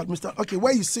to look at Mr. Okay,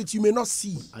 where you sit, you may not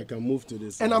see. I can move to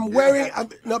this. And side. I'm wearing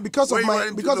no because Where of you my want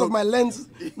him to because of look? my lens.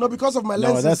 No, because of my No,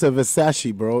 lenses. that's a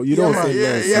Versace, bro. You don't man. say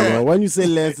lens. Yeah. You know? When you say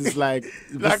lens, it's like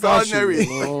Like Versace, ordinary. you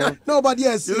know? No, but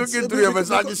yes, You it's- look into your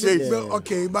Versace because- shades. well,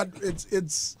 okay, but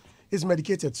it's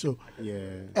medicated. So Yeah.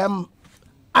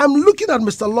 I'm looking at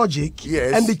Mr. Logic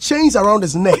Yes. and the chains around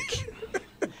his neck.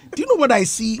 Do you know what I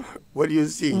see? What do you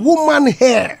see? Woman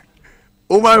hair.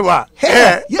 Woman what?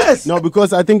 Hair. Yes. No,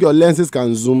 because I think your lenses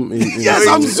can zoom in. Yes,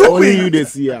 I'm Only zooming. you they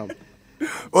see.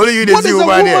 Only you didn't What see is a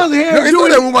woman hair. woman's hair No, it's not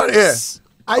doing? a woman hair.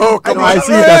 Oh, come No, on. I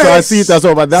see it as well. I see it as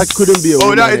well, but that couldn't be a Oh,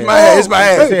 woman that is hair. my hair. It's my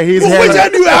hair. Say his Which hair.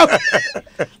 hand do you have?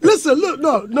 Listen,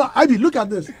 look, no, Ivy, look at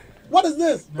this. What is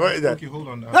this? What is that? Okay, hold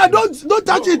on. Hey, don't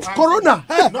touch it. Corona.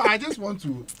 Hey. No, I just want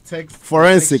to text.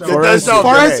 Forensic. That's all.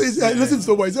 Forensic. Listen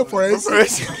to what is it?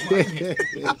 Forensic.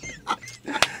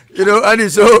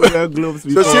 And so Wear gloves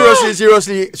before.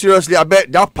 seriously, I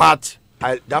bet that part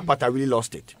I really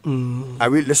lost it.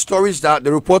 The stories that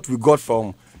the report we got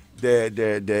from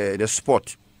the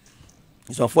spot.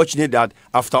 It's unfortunate that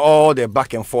after all the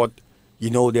back and forth,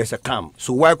 there's a calm.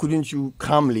 So why couldn't you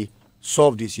calmly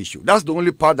solve this issue? That's the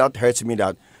only part that hurts me.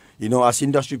 That as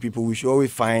industry people, we should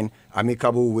always find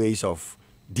amicable ways of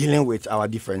dealing with our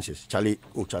differences. Charlie,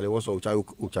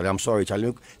 I'm sorry,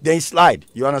 Charlie. Then slide.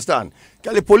 You understand?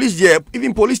 Charlie, police there,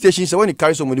 even police stations, when you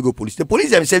carry somebody to go police, the police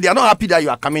themselves, they are not happy that you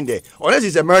are coming there. Unless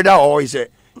it's a murder or it's a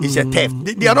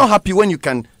theft. They are not happy when you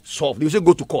can solve. They will say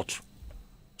go to court.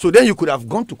 So then you could have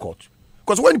gone to court.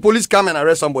 Because when the police come and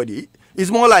arrest somebody, it's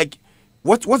more like,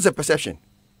 what's the perception?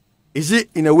 Is it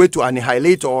in a way to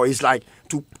annihilate, or is like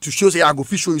to show, say, I go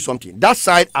show you something? That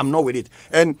side, I'm not with it.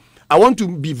 And I want to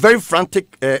be very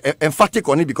emphatic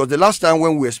on it, because the last time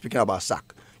when we were speaking about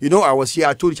SAC, I was here,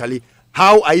 I told Charlie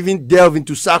how I even delve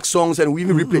into SAC songs and we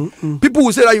even replay. People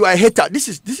will say that you are a hater. This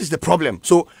is the problem.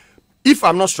 So if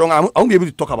I'm not strong, I won't be able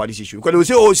to talk about this issue. Because they will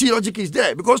say, oh, see, logic is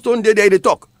there. Because don't they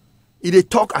talk. If they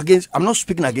talk against, I'm not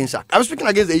speaking against SAC. I'm speaking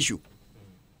against the issue.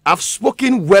 I've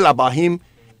spoken well about him,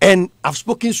 and I've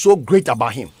spoken so great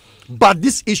about him. But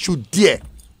this issue there,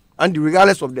 and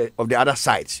regardless of the other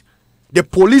sides, the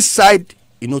police side,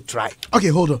 try. Okay,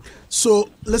 hold on. So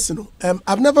listen, I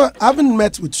haven't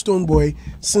met with Stonebwoy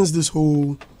since this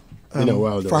whole In a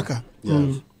while, though. fracas.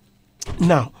 Yeah.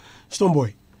 Now,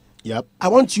 Stonebwoy, Yep. I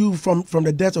want you from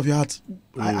the depth of your heart.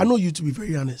 I know you to be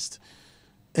very honest,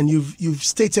 and you've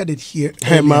stated it here.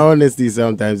 My honesty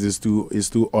sometimes is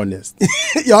too honest.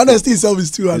 Your honesty itself is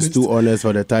too honest. It's too honest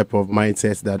for the type of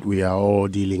mindsets that we are all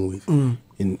dealing with.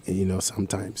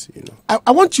 Sometimes.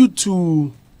 I want you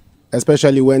to.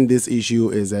 Especially when this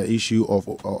issue is an issue of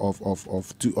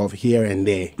here and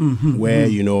there, where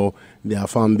there are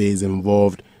fan base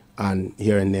involved and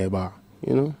here and there, but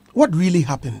What really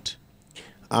happened?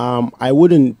 I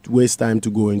wouldn't waste time to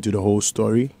go into the whole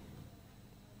story,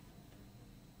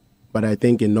 but I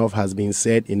think enough has been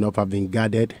said, enough have been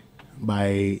gathered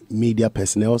by media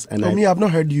personnel, and For me, I've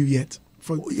not heard you yet.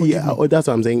 Yeah, that's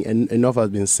what I'm saying. Enough has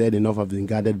been said, enough has been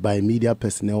gathered by media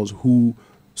personnel who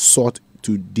sought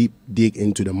to dig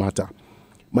into the matter.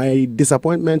 My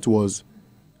disappointment was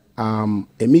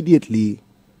immediately,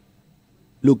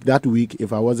 look, that week,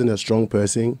 if I wasn't a strong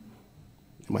person,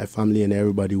 my family and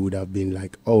everybody would have been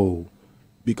like, oh,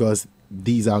 because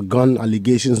these are gun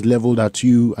allegations leveled at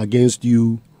you, against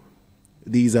you.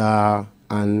 These are,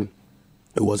 and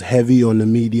it was heavy on the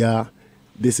media.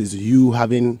 This is you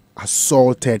having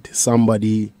assaulted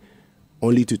somebody,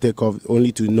 only to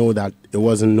only to know that it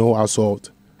wasn't no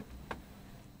assault.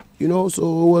 You know,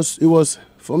 so it was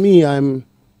for me. I'm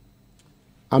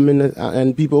in,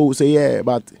 and people will say, yeah,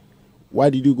 but why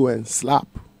did you go and slap?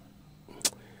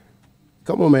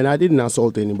 Come on, man, I didn't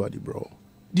assault anybody, bro.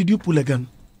 Did you pull a gun?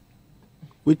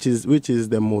 Which is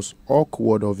the most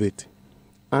awkward of it.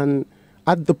 And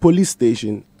at the police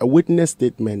station, a witness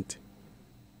statement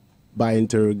by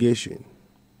interrogation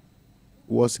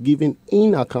was given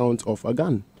in account of a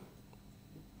gun.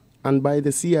 And by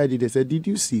the CID, they said, did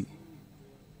you see?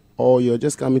 Or you're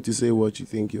just coming to say what you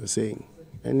think you're saying?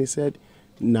 And he said,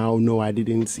 no, I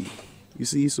didn't see. You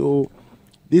see, so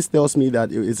this tells me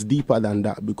that it's deeper than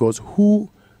that, because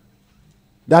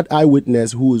that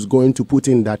eyewitness who is going to put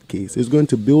in that case is going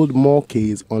to build more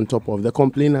case on top of the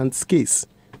complainant's case,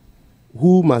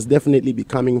 who must definitely be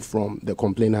coming from the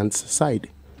complainant's side.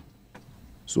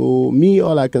 So me,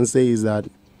 all I can say is that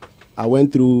I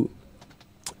went through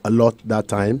a lot that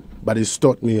time, but it's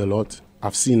taught me a lot.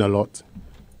 I've seen a lot,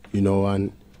 you know,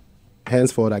 and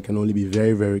henceforth I can only be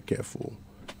very, very careful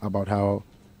about how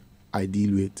I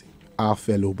deal with our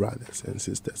fellow brothers and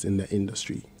sisters in the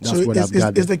industry. That's so what I've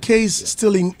gathered. Is the case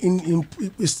still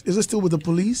is it still with the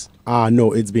police?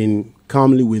 No, it's been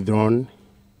calmly withdrawn.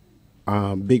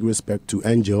 Big respect to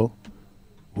Angel,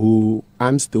 who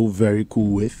I'm still very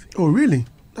cool with. Oh, really?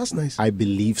 That's nice. I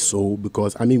believe so,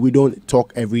 because, I mean, we don't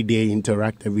talk every day,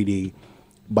 interact every day,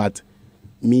 but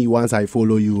me, once I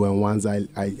follow you and once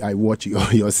I watch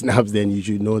your snaps, then you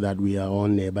should know that we are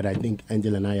on there. But I think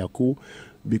Angel and I are cool,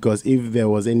 because if there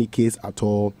was any case at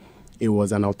all, it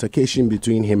was an altercation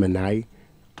between him and I,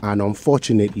 and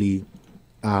unfortunately,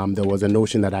 there was a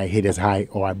notion that I hit his eye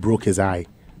or I broke his eye.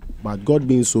 But God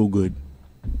being so good,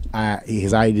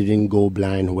 his eye didn't go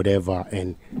blind or whatever,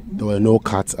 and there were no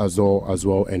cuts as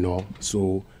well and all.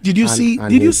 So did you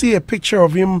see a picture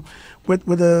of him with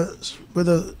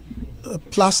a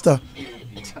plaster?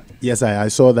 Yes, I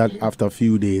saw that after a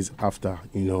few days after,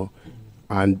 you know,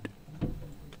 and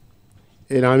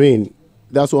you know what I mean,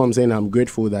 that's what I'm saying. I'm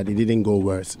grateful that it didn't go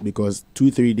worse, because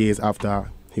 2-3 days after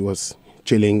he was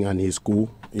chilling and he's cool,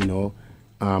 you know.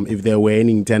 If there were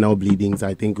any internal bleedings,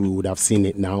 I think we would have seen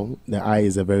it now. The eye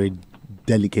is a very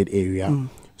delicate area,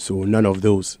 so none of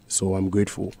those. So I'm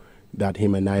grateful that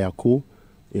him and I are cool,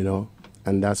 you know,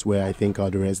 and that's where I think I'll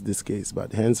address this case.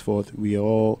 But henceforth, we are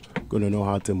all going to know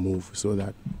how to move so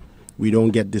that we don't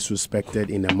get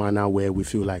disrespected in a manner where we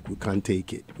feel like we can't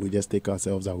take it. We just take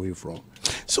ourselves away from.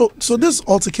 So this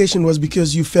altercation was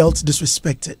because you felt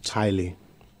disrespected? Highly.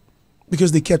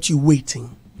 Because they kept you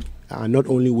waiting? Not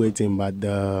only waiting, but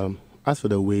as for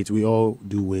the wait, we all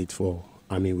do wait for.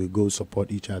 I mean, we go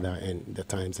support each other and the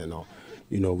times and all.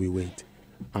 You know, we wait.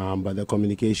 But the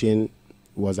communication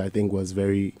was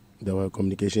there were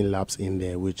communication laps in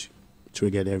there which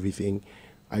triggered everything.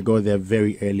 I got there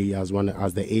very early as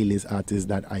the A-list artist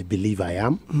that I believe I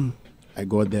am. I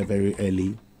got there very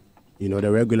early. You know,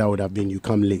 the regular would have been you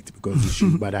come late because you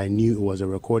shoot, but I knew it was a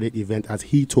recorded event, as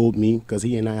he told me, because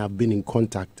he and I have been in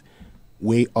contact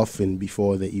way often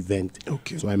before the event.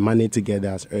 Okay. So I managed to get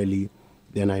there as early.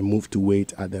 Then I moved to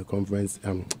wait at the conference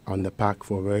on the park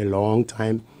for a very long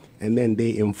time. And then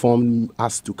they informed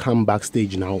us to come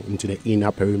backstage now into the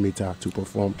inner perimeter to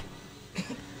perform.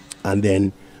 And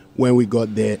then when we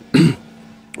got there,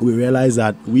 we realized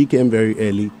that we came very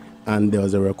early and there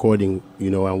was a recording,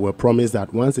 you know, and we're promised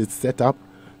that once it's set up,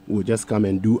 we'll just come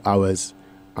and do ours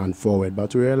and forward.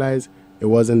 But we realized it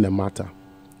wasn't the matter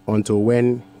until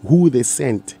when who they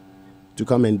sent to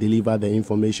come and deliver the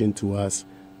information to us,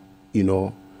 you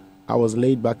know, I was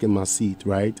laid back in my seat,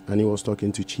 right? And he was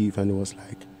talking to Chief, and he was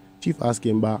like, Chief asked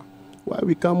him back, why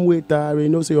we come wait, you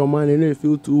know, say your man, you know, you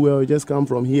feel too well, you just come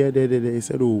from here, there. He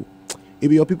said, oh,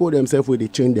 if your people themselves, they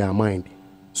change their mind.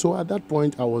 So at that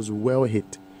point, I was well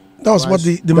hit. That was what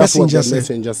the messenger said.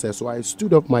 Messenger said. So I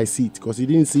stood up my seat because he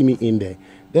didn't see me in there.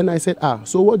 Then I said,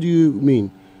 so what do you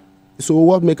mean? So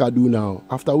what make I do now?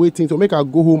 After waiting, so make I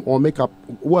go home or make up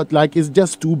what? Like, it's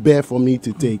just too bare for me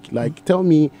to take. Like, tell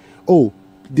me, oh,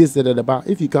 this, that,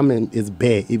 if you come and it's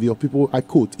bare, if your people, I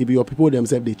quote, if your people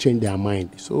themselves, they change their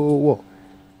mind. So what?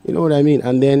 You know what I mean?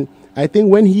 And then I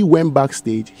think when he went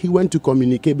backstage, he went to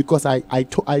communicate because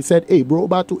I said, hey, bro,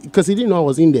 because he didn't know I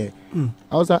was in there.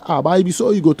 I was like, but I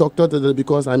saw you go talk to them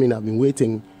because, I mean, I've been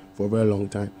waiting for a very long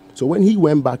time. So when he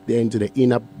went back there into the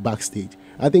inner backstage,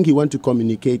 I think he went to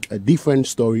communicate a different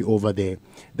story over there,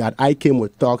 that I came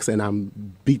with talks and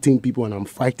I'm beating people and I'm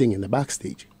fighting in the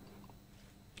backstage.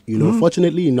 You know,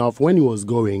 fortunately enough, when he was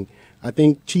going, I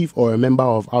think chief or a member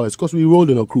of ours, because we rolled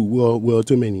in a crew, we were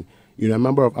too many, you know, a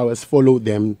member of ours followed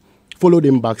him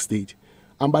backstage.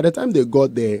 And by the time they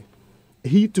got there,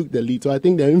 he took the lead. So I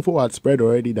think the info had spread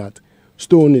already that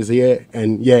Stone is here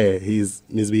and yeah, he's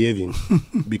misbehaving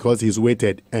because he's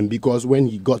waited. And because when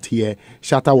he got here,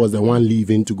 Shatta was the one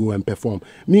leaving to go and perform.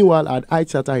 Meanwhile, I'd eyed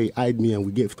Shatta, he eyed me and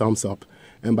we gave thumbs up.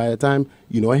 And by the time,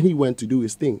 you know, he went to do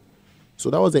his thing. So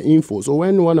that was the info. So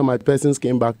when one of my persons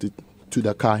came back to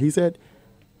the car, he said,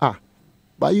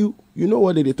 but you know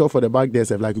what they talk for the back there,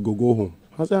 like you go home.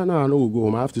 I said, no, I don't go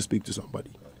home. I have to speak to somebody.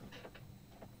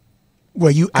 Were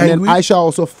you angry? And then Ayisha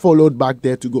also followed back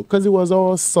there to go because it was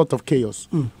all sort of chaos.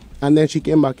 And then she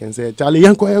came back and said, Charlie,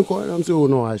 yanko. And I'm saying, oh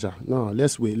no, Ayisha, no,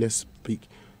 let's wait, let's speak.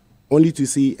 Only to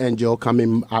see Angel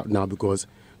coming out now because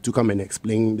to come and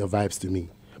explain the vibes to me.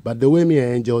 But the way me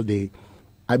and Angel,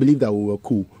 I believe that we were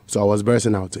cool. So I was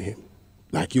bursting out to him.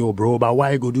 Like, yo, bro, but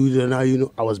why go do that now? You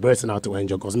know, I was bursting out to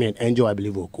Angel because me and Angel, I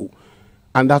believe, were cool.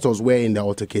 And that was where in the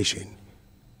altercation,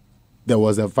 there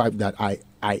was a vibe that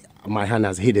my hand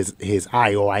has hit his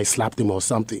eye or I slapped him or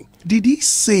something. Did he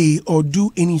say or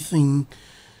do anything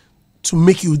to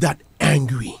make you that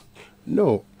angry?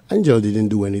 No, Angel didn't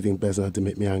do anything personal to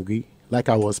make me angry. Like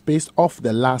I was pissed off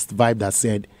the last vibe that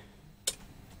said,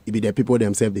 it be the people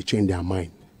themselves, they change their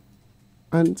mind.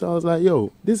 And so I was like,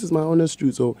 yo, this is my honest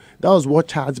truth. So that was what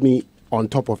charged me on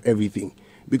top of everything.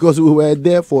 Because we were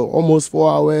there for almost 4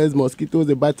 hours, mosquitoes,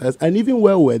 they bite us. And even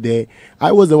while we were there,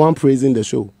 I was the one praising the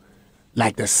show.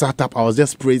 Like the setup, I was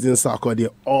just praising Sarkodie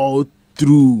all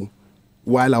through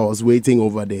while I was waiting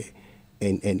over there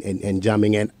and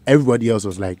jamming. And everybody else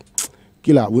was like,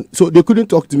 killer. So they couldn't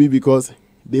talk to me because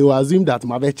they will assume that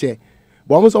my veche.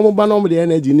 But almost someone ban on the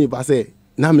energy, I say,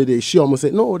 now they show almost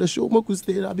say, no, the show could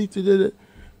stay a bit today.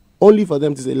 Only for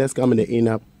them to say, let's come in the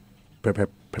inner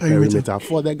perimeter.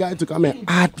 For the guy to come and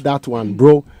add that one,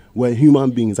 bro, we're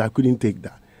human beings. I couldn't take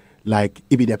that. Like,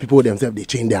 if the people themselves, they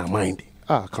change their mind.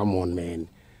 Come on, man.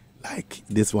 Like,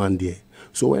 this one there.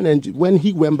 So when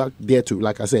he went back there to,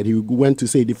 like I said, he went to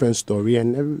say a different story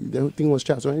and everything was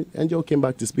chat. So Angel came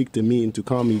back to speak to me and to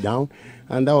calm me down.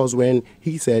 And that was when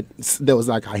he said, there was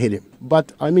like, I hit him.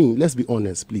 But, I mean, let's be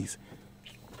honest, please.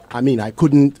 I mean, I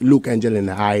couldn't look Angel in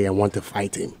the eye and want to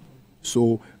fight him.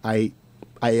 So I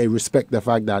respect the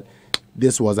fact that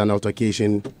this was an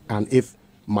altercation, and if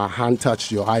my hand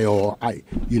touched your eye or I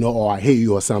hit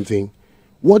you or something,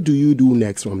 what do you do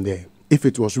next from there? If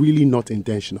it was really not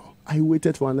intentional, I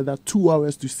waited for another 2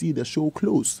 hours to see the show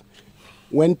close.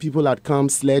 When people had come,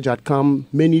 Sledge had come,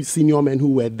 many senior men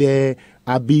who were there,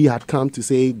 Abi had come to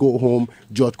say, go home,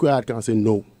 George Kwe had come and say,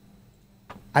 no.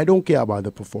 I don't care about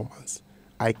the performance.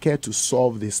 I care to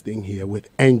solve this thing here with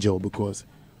Angel because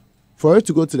for it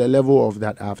to go to the level of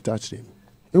that I've touched him,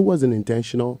 it wasn't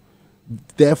intentional.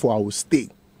 Therefore, I will stay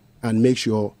and make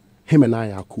sure him and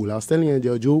I are cool. I was telling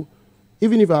Angel, Joe,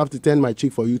 even if I have to turn my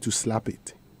cheek for you to slap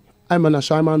it, I'm an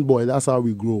Ashaiman boy. That's how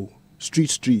we grow.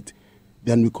 Street.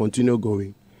 Then we continue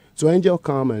going. So Angel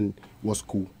came and was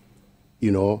cool, you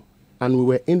know. And we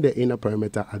were in the inner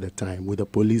perimeter at the time with the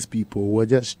police people. We were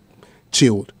just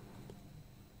chilled.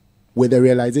 With the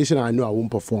realization I knew I won't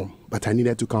perform, but I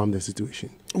needed to calm the situation.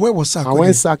 Where was Sarkodie? And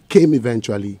when Sark came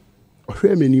eventually,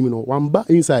 one back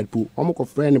inside pool, I'm a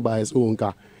friend by his own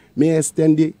car. May I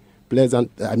extend it pleasant,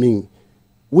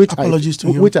 which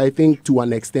I think to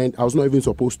an extent I was not even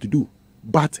supposed to do.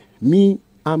 But me,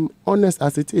 I'm honest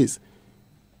as it is.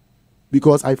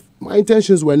 Because my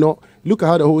intentions were not, look at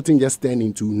how the whole thing just turned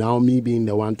into now me being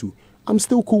the one to. I'm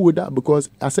still cool with that because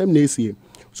as I'm here.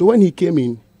 So when he came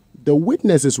in, the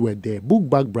witnesses were there. Book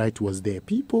Bag Bright was there.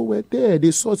 People were there.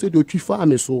 They saw said you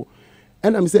farm so.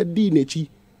 And I said, D Nechi,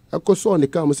 I saw on the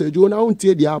camera said, you don't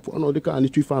take the app on the car and the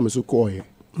tree farm so call here.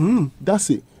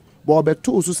 That's it. But I bet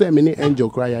to say many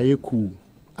Angel cry, are you cool?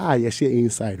 You share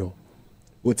inside or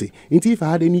what it? If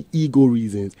I had any ego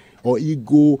reasons or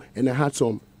ego and I had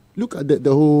some, look at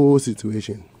the whole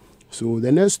situation. So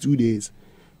the next 2 days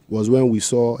was when we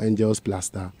saw Angel's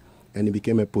plaster. And it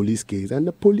became a police case. And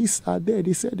the police are there.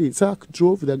 They said it. Sark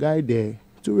drove the guy there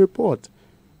to report.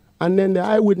 And then the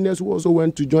eyewitness who also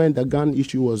went to join the gun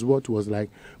issue was what was like.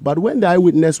 But when the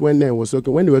eyewitness went there and was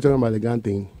talking, when they were talking about the gun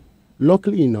thing,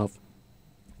 luckily enough,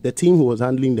 the team who was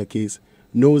handling the case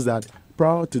knows that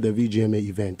prior to the VGMA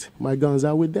event, my guns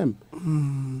are with them.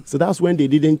 So that's when they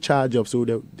didn't charge up.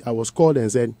 So I was called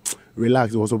and said,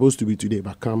 relax, it was supposed to be today,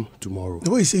 but come tomorrow.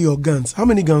 The way you say your guns, how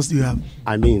many guns do you have?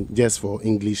 I mean, just for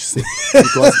English sake.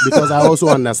 because I also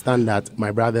understand that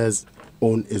my brother's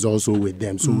own is also with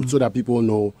them. So that people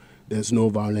know there's no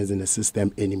violence in the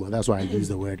system anymore. That's why I use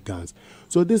the word guns.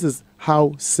 So this is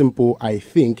how simple I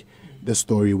think the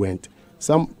story went.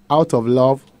 Some out of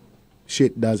love,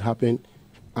 shit does happen,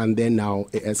 and then now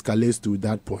it escalates to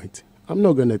that point. I'm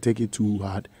not going to take it too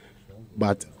hard,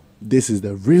 but this is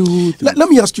the real thing. Let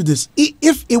me ask you this.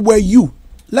 If it were you,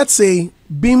 let's say,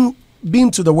 been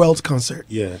to the World Concert.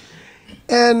 Yeah.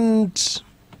 And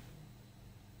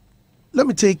let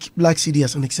me take Black City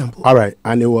as an example. All right.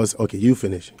 And it was, okay, you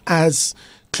finish. As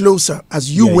closer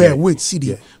as you were with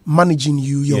City, managing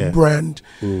you, your brand,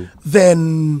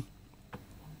 then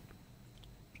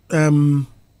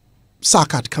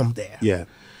Sark had come there. Yeah.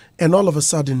 And all of a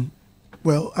sudden,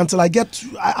 well, until I get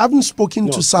to, I haven't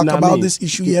spoken to Sark about this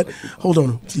issue yet. Hold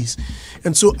on, please.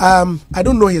 And so I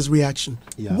don't know his reaction.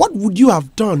 Yeah. What would you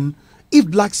have done if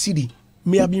Black City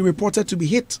may have been reported to be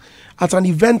hit at an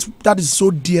event that is so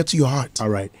dear to your heart? All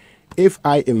right. If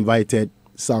I invited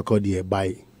Sarkodie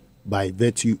by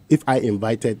virtue, if I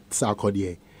invited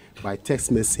Sarkodie by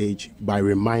text message, by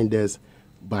reminders,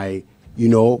 by, you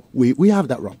know, we have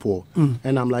that rapport.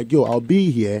 And I'm like, yo, I'll be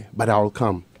here, but I'll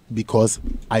come because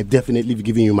I've definitely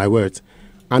given you my words.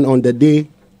 And on the day,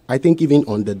 I think even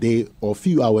on the day or a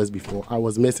few hours before, I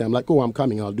was messing. I'm like, oh, I'm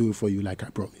coming. I'll do it for you like I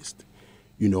promised,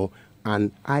 you know.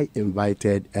 And I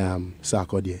invited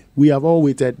Sarkodie. We have all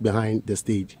waited behind the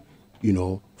stage, you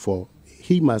know,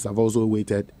 he must have also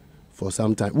waited for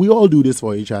some time. We all do this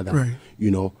for each other, right,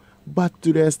 you know. But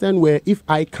to the extent where if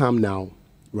I come now,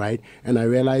 right, and I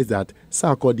realize that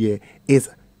Sarkodie is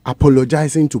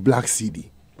apologizing to Black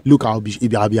City, look, I'll be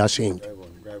ashamed.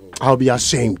 I'll be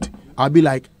ashamed. I'll be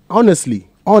like, honestly,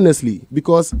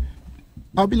 because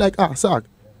I'll be like, Sark,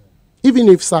 even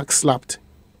if Sark slapped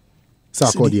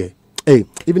Sarkodie,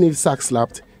 even if Sark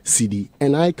slapped CD,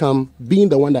 and I come being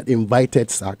the one that invited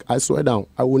Sark, I swear down,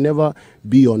 I will never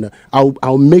be on the,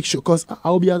 I'll make sure, because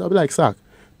I'll be like, Sark,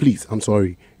 please, I'm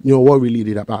sorry. You know what really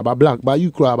did happen? About Black, but you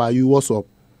cry, about you, what's up?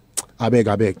 I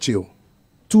beg, chill.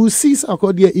 To see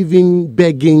Sarkodie even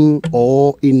begging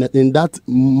or in that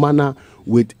manner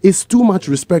with, it's too much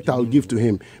respect I'll give to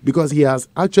him, because he has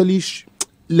actually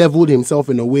leveled himself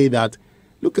in a way that,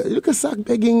 look at Sark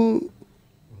begging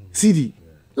CD.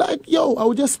 Like, yo, I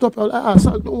will just stop.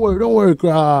 Sark, don't worry,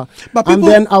 cry. And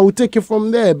then I will take it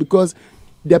from there, because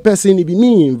the person, it be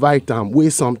me invite him, where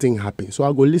something happened. So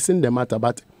I'll go listen the matter.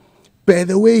 But by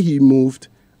the way he moved,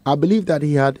 I believe that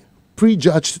he had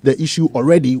prejudged the issue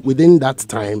already within that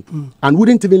time and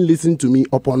wouldn't even listen to me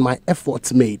upon my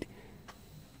efforts made.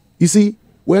 You see,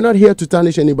 we're not here to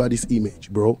tarnish anybody's image,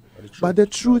 bro. But the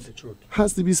truth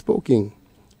has to be spoken.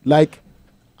 Like,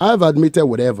 I've admitted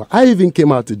whatever. I even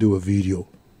came out to do a video.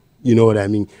 You know what I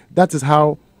mean? That is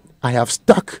how I have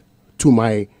stuck to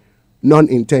my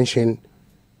non-intention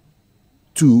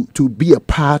to be a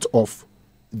part of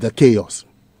the chaos.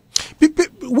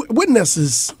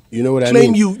 Witnesses, you know what I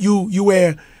claim mean? you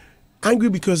were angry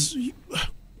because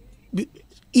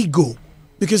ego,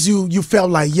 because you felt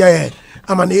like, yeah,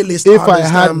 I'm an A-list If artist, I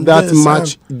had that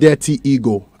much dirty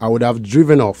ego, I would have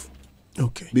driven off.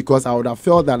 Okay. Because I would have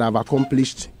felt that I've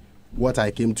accomplished what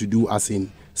I came to do, as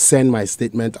in send my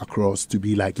statement across to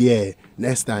be like, yeah,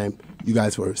 next time you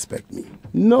guys will respect me.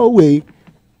 No way.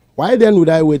 Why then would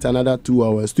I wait another 2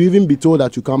 hours to even be told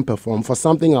that you can't perform for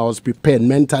something I was prepared,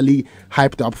 mentally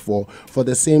hyped up for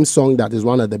the same song that is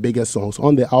one of the biggest songs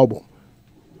on the album?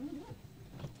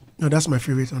 No, that's my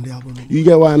favorite on the album. You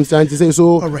get what I'm trying to say?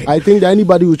 So right. I think that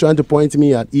anybody who's trying to point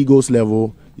me at ego's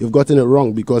level, you've gotten it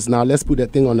wrong, because now let's put the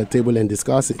thing on the table and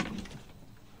discuss it.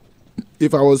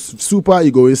 If I was super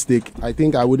egoistic, I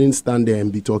think I wouldn't stand there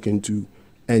and be talking to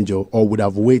Angel, or would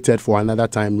have waited for another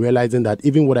time, realizing that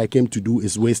even what I came to do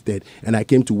is wasted, and I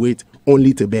came to wait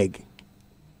only to beg.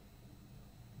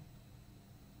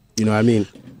 You know what I mean?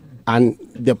 And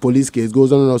the police case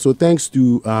goes on and on. So thanks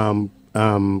to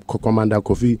Commander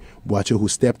Kofi Boache, who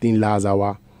stepped in last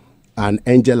hour, and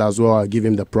Angel as well, I give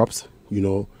him the props, you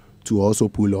know, to also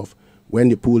pull off. When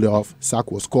they pulled it off,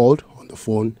 Sark was called on the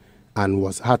phone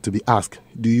and had to be asked,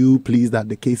 do you please that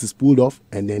the case is pulled off?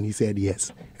 And then he said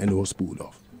yes, and it was pulled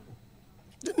off.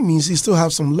 That means he still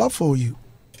have some love for you.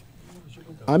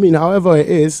 I mean, however it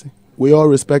is, we all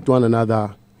respect one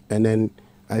another, and then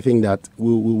I think that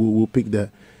we'll pick the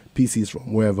pieces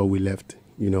from wherever we left,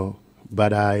 you know.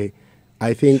 But I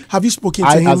think, have you spoken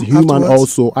to him as human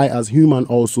afterwards?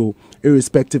 also,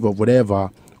 irrespective of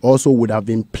whatever, also would have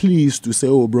been pleased to say,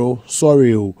 oh, bro,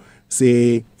 sorry, oh,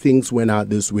 say things went out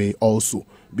this way also.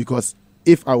 Because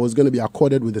if I was going to be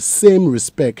accorded with the same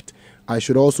respect, I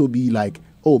should also be like,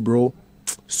 oh, bro,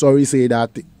 sorry, say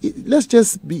that. Let's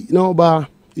just be, but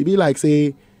it'd be like,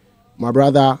 say, my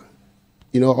brother,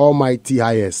 almighty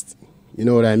highest. You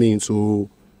know what I mean? So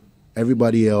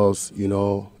everybody else,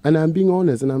 and I'm being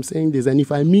honest and I'm saying this. And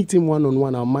if I meet him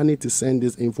one-on-one, I'll manage to send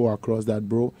this info across that,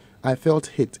 bro, I felt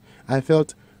hit.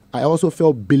 I also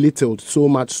felt belittled so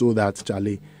much so that,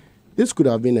 Charlie, this could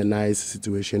have been a nice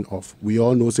situation of we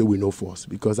all know, say we know force,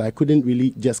 because I couldn't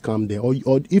really just come there.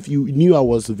 Or if you knew I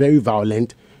was very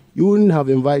violent, you wouldn't have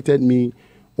invited me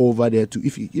over there to,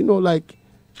 if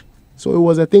so it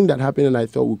was a thing that happened and I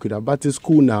thought we could have, but it's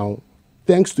cool now.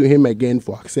 Thanks to him again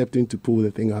for accepting to pull the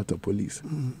thing out of police.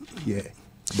 Yeah.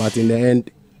 But in the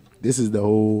end, this is the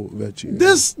whole virtue.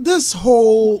 This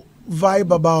whole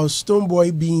vibe about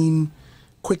Stonebwoy being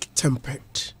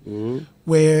quick-tempered,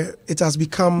 where it has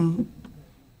become,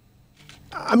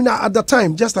 I mean, at the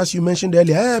time, just as you mentioned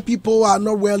earlier, people are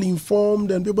not well informed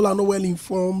and people are not well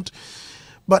informed,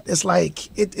 but it's like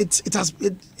it's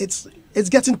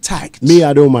getting tagged. Me,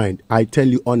 I don't mind. I tell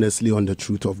you honestly, on the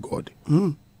truth of God,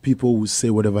 people will say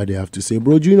whatever they have to say.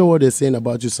 Bro, do you know what they're saying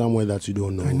about you somewhere that you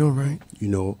don't know? I know, right?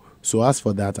 So as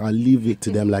for that, I'll leave it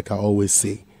to them like I always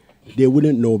say. They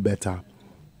wouldn't know better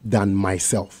than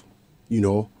myself. You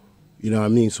know what I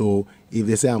mean? So if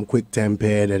they say I'm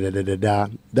quick-tempered,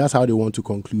 that's how they want to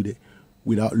conclude it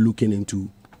without looking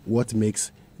into what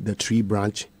makes the tree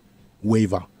branch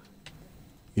waver.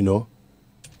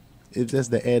 It's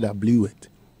just the air that blew it.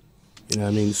 You know what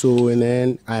I mean? So in the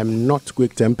end, I'm not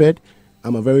quick-tempered.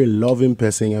 I'm a very loving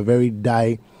person,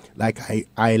 I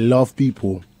love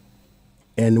people.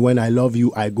 And when I love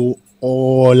you, I go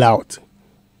all out.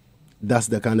 That's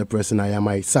the kind of person I am.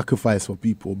 I sacrifice for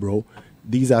people, bro.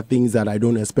 These are things that I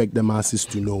don't expect the masses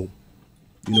to know.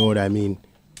 You know what I mean?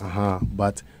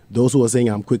 But those who are saying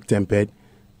I'm quick-tempered,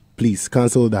 please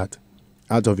cancel that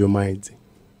out of your mind.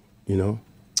 Yeah.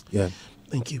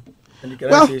 Thank you.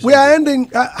 Well, we are ending.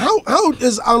 How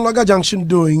is Anlaga Junction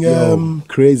doing?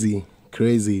 Crazy.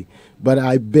 But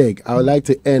I would like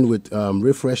to end with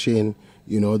refreshing,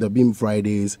 the BHIM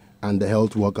Fridays and the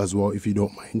health walk as well, if you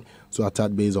don't mind. So I'll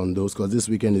touch base on those because this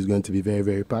weekend is going to be very,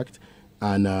 very packed.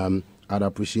 And I'd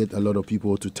appreciate a lot of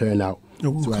people to turn out.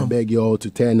 So I beg you all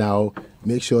to turn out.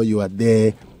 Make sure you are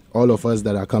there. All of us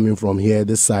that are coming from here,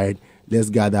 this side, let's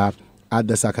gather at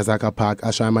the Sakasaka Park.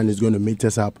 Ashaiman is going to meet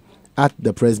us up at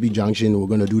the Presby Junction. We're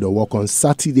going to do the walk on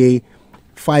Saturday,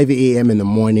 5 a.m. in the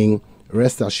morning.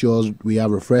 Rest assured, we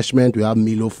have refreshment, we have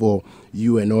Milo for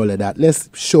you and all of that. Let's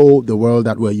show the world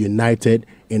that we're united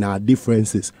in our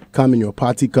differences. Come in your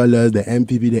party colors, the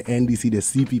MPP, the NDC, the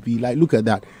CPP. Look at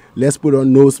that. Let's put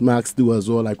on nose masks too as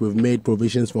well. We've made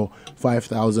provisions for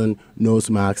 5,000 nose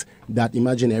masks. That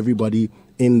imagine everybody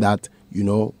in that,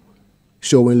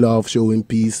 showing love, showing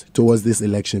peace towards this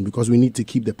election, because we need to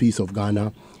keep the peace of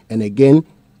Ghana. And again,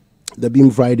 the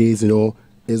BHIM Fridays, is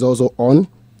also on.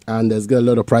 And there's got a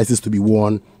lot of prizes to be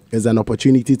won. There's an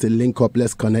opportunity to link up,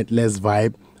 let's connect, let's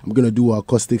vibe. I'm going to do an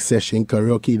acoustic session,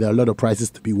 karaoke. There are a lot of prizes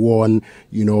to be won.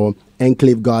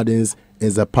 Enclave Gardens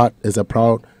is a proud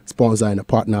sponsor and a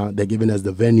partner. They're giving us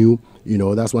the venue.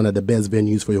 That's one of the best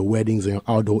venues for your weddings and your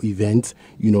outdoor events.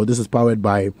 This is powered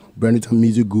by Brenton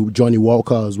Music Group, Johnny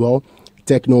Walker as well,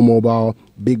 Techno Mobile,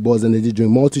 Big Boss Energy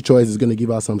Drink. MultiChoice is going to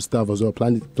give us some stuff as well,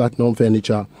 Platinum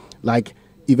Furniture.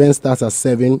 Event starts at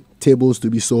 7, tables to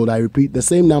be sold. I repeat, the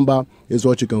same number is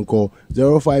what you can call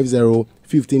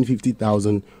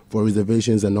 050-1550,000 for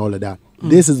reservations and all of that.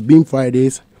 This is BHIM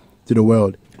Fridays to the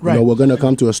world. Right. We're going to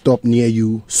come to a stop near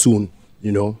you soon,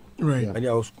 Right. Yeah. And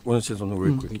I was want to say something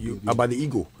real quick about the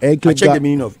ego. Hey, I checked that. the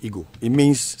meaning of ego. It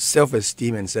means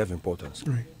self-esteem and self-importance.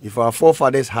 Right. If our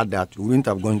forefathers had that, we wouldn't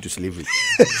have gone into slavery.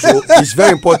 So it's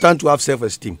very important to have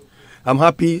self-esteem. I'm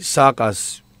happy SARK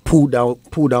has pull down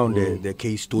the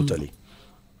case totally.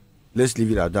 Let's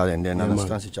leave it at that and then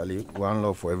understand, Charlie. One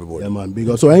love for everybody. Yeah, man.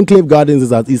 Because so Enclave Gardens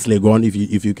is at East Legon,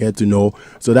 if you care to know.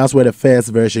 So that's where the first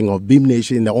version of BHIM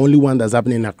Nation, the only one that's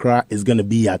happening in Accra, is gonna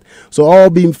be at. So all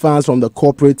BHIM fans from the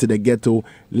corporate to the ghetto,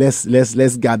 let's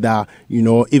gather.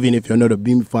 Even if you're not a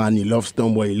BHIM fan, you love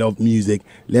Stonebwoy, you love music.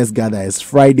 Let's gather. It's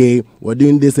Friday. We're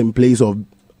doing this in place of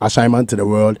Ashaiman to the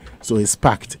world, so it's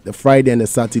packed. The Friday and the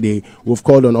Saturday, we've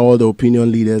called on all the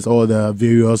opinion leaders, all the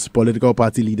various political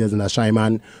party leaders in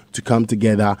Ashaiman to come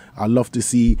together. I'd love to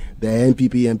see the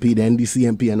NPP MP, the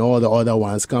NDC MP, and all the other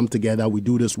ones come together. We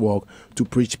do this work to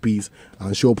preach peace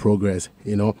and show progress,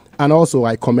 And also,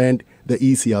 I commend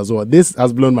the EC as well. This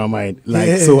has blown my mind. Like,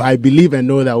 Yeah. so I believe and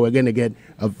know that we're going to get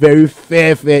a very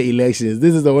fair elections.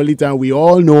 This is the only time we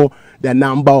all know the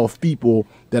number of people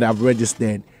that have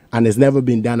registered, and it's never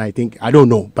been done. I think, I don't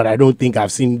know, but I don't think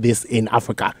I've seen this in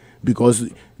Africa, because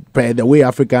per the way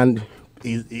African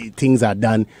things are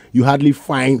done, you hardly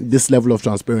find this level of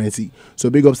transparency. So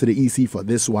big ups to the EC for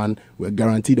this one. We're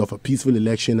guaranteed of a peaceful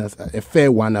election, as a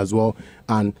fair one as well.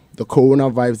 And the corona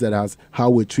vibes that has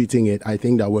how we're treating it, I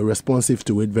think that we're responsive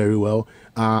to it very well.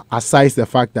 Aside the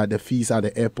fact that the fees at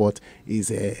the airport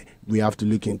is we have to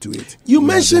look into it. You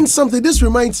mentioned something. This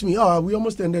reminds me. Oh, we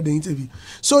almost ended the interview.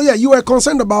 So yeah, you were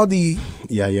concerned about the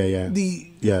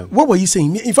what were you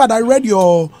saying? In fact, I read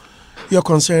your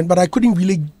concern, but I couldn't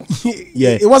really.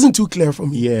 It wasn't too clear for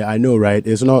me. Yeah, I know, right?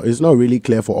 It's not really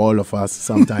clear for all of us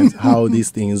sometimes how these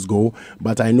things go,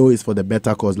 but I know it's for the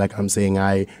better cause. Like I'm saying,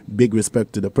 I big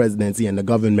respect to the presidency and the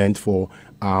government for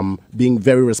being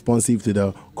very responsive to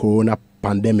the corona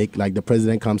pandemic. Like the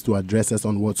president comes to address us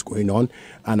on what's going on,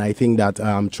 and I think that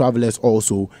travelers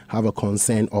also have a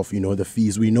concern of the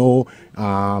fees. We know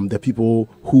the people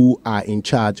who are in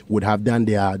charge would have done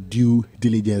their due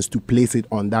diligence to place it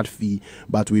on that fee,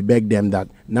 but we beg them that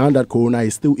now that corona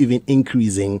is still even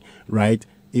increasing, right,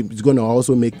 it's going to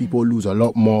also make people lose a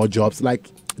lot more jobs.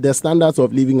 Like the standards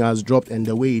of living has dropped, and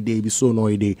the way they be so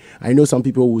noisy. I know some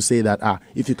people will say that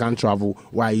if you can't travel,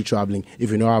 why are you traveling? If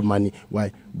you don't have money,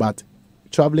 why? But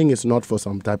traveling is not for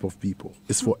some type of people.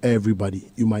 It's for everybody.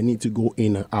 You might need to go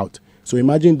in and out. So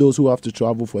imagine those who have to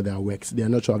travel for their works. They are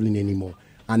not traveling anymore.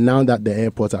 And now that the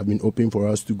airports have been open for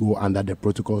us to go under the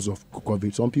protocols of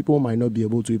COVID, some people might not be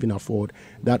able to even afford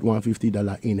that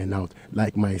 $150 in and out,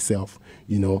 like myself,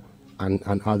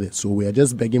 and others. So we are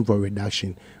just begging for a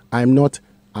reduction. I'm not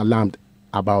alarmed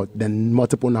about the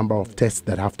multiple number of tests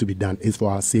that have to be done. It's for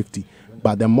our safety.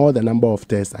 But the more the number of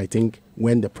tests, I think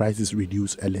when the price is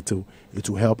reduced a little, it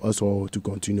will help us all to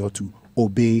continue to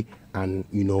obey and,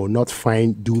 not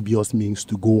find dubious means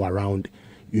to go around,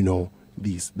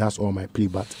 these. That's all my plea.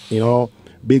 But,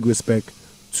 big respect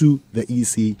to the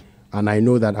EC. And I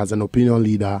know that as an opinion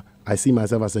leader, I see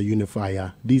myself as a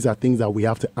unifier. These are things that we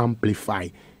have to amplify.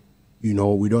 We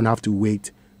don't have to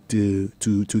wait to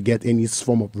get any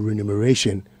form of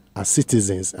remuneration as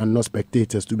citizens and not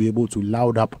spectators to be able to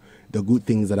loud up the good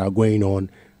things that are going on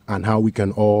and how we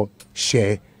can all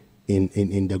share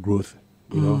in the growth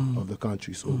of the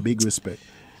country. So big respect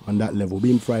on that level.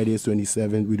 BHIM Fridays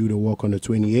 27th, we do the walk on the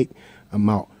 28th. I'm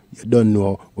out. You don't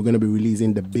know, we're going to be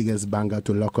releasing the biggest banger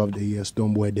to lock off the year,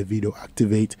 Stonebwoy, the video,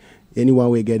 Activate. Anyone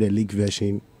will get a leak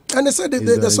version. And they said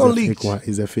the song leaked.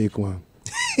 It's a fake one.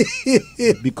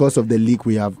 Because of the leak,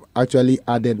 we have actually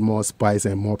added more spice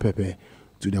and more pepper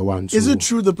to the one. Is it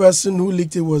true the person who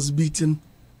leaked it was beaten?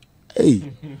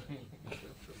 Hey,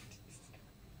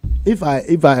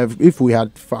 if we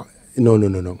had found,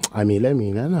 no. I mean,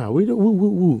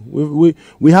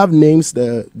 we have names.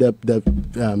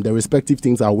 The respective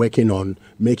things are working on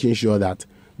making sure that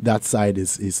side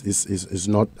is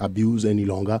not abused any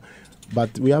longer.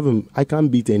 But we haven't. I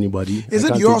can't beat anybody. Is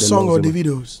it your song or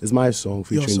Davido's? It's my song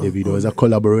featuring Davido. Oh, it's a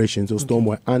collaboration. So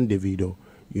Stonebwoy and Davido.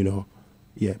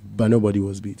 Yeah, but nobody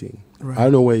was beating. Right. I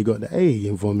don't know where you got the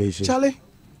information.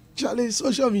 Charlie,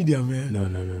 social media, man. No.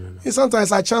 And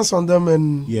sometimes I chance on them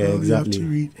and exactly. you have to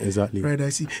read. Exactly. Right, I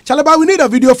see. Charlie, but we need a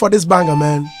video for this banger,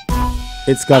 man.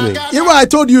 It's coming. Even I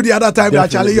told you the other time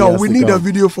that Charlie, we need a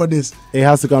video for this. It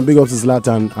has to come. Big up to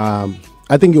Zlatan.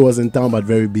 I think it was in town but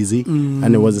very busy,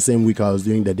 and it was the same week I was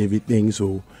doing the David thing.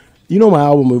 So, my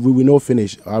album, we know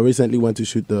finish. I recently went to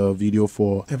shoot the video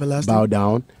for Everlasting? Bow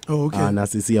Down. Oh, okay. And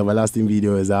as you see, Everlasting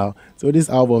video is out. So this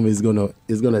album is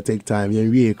gonna take time.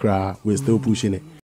 We're still pushing it.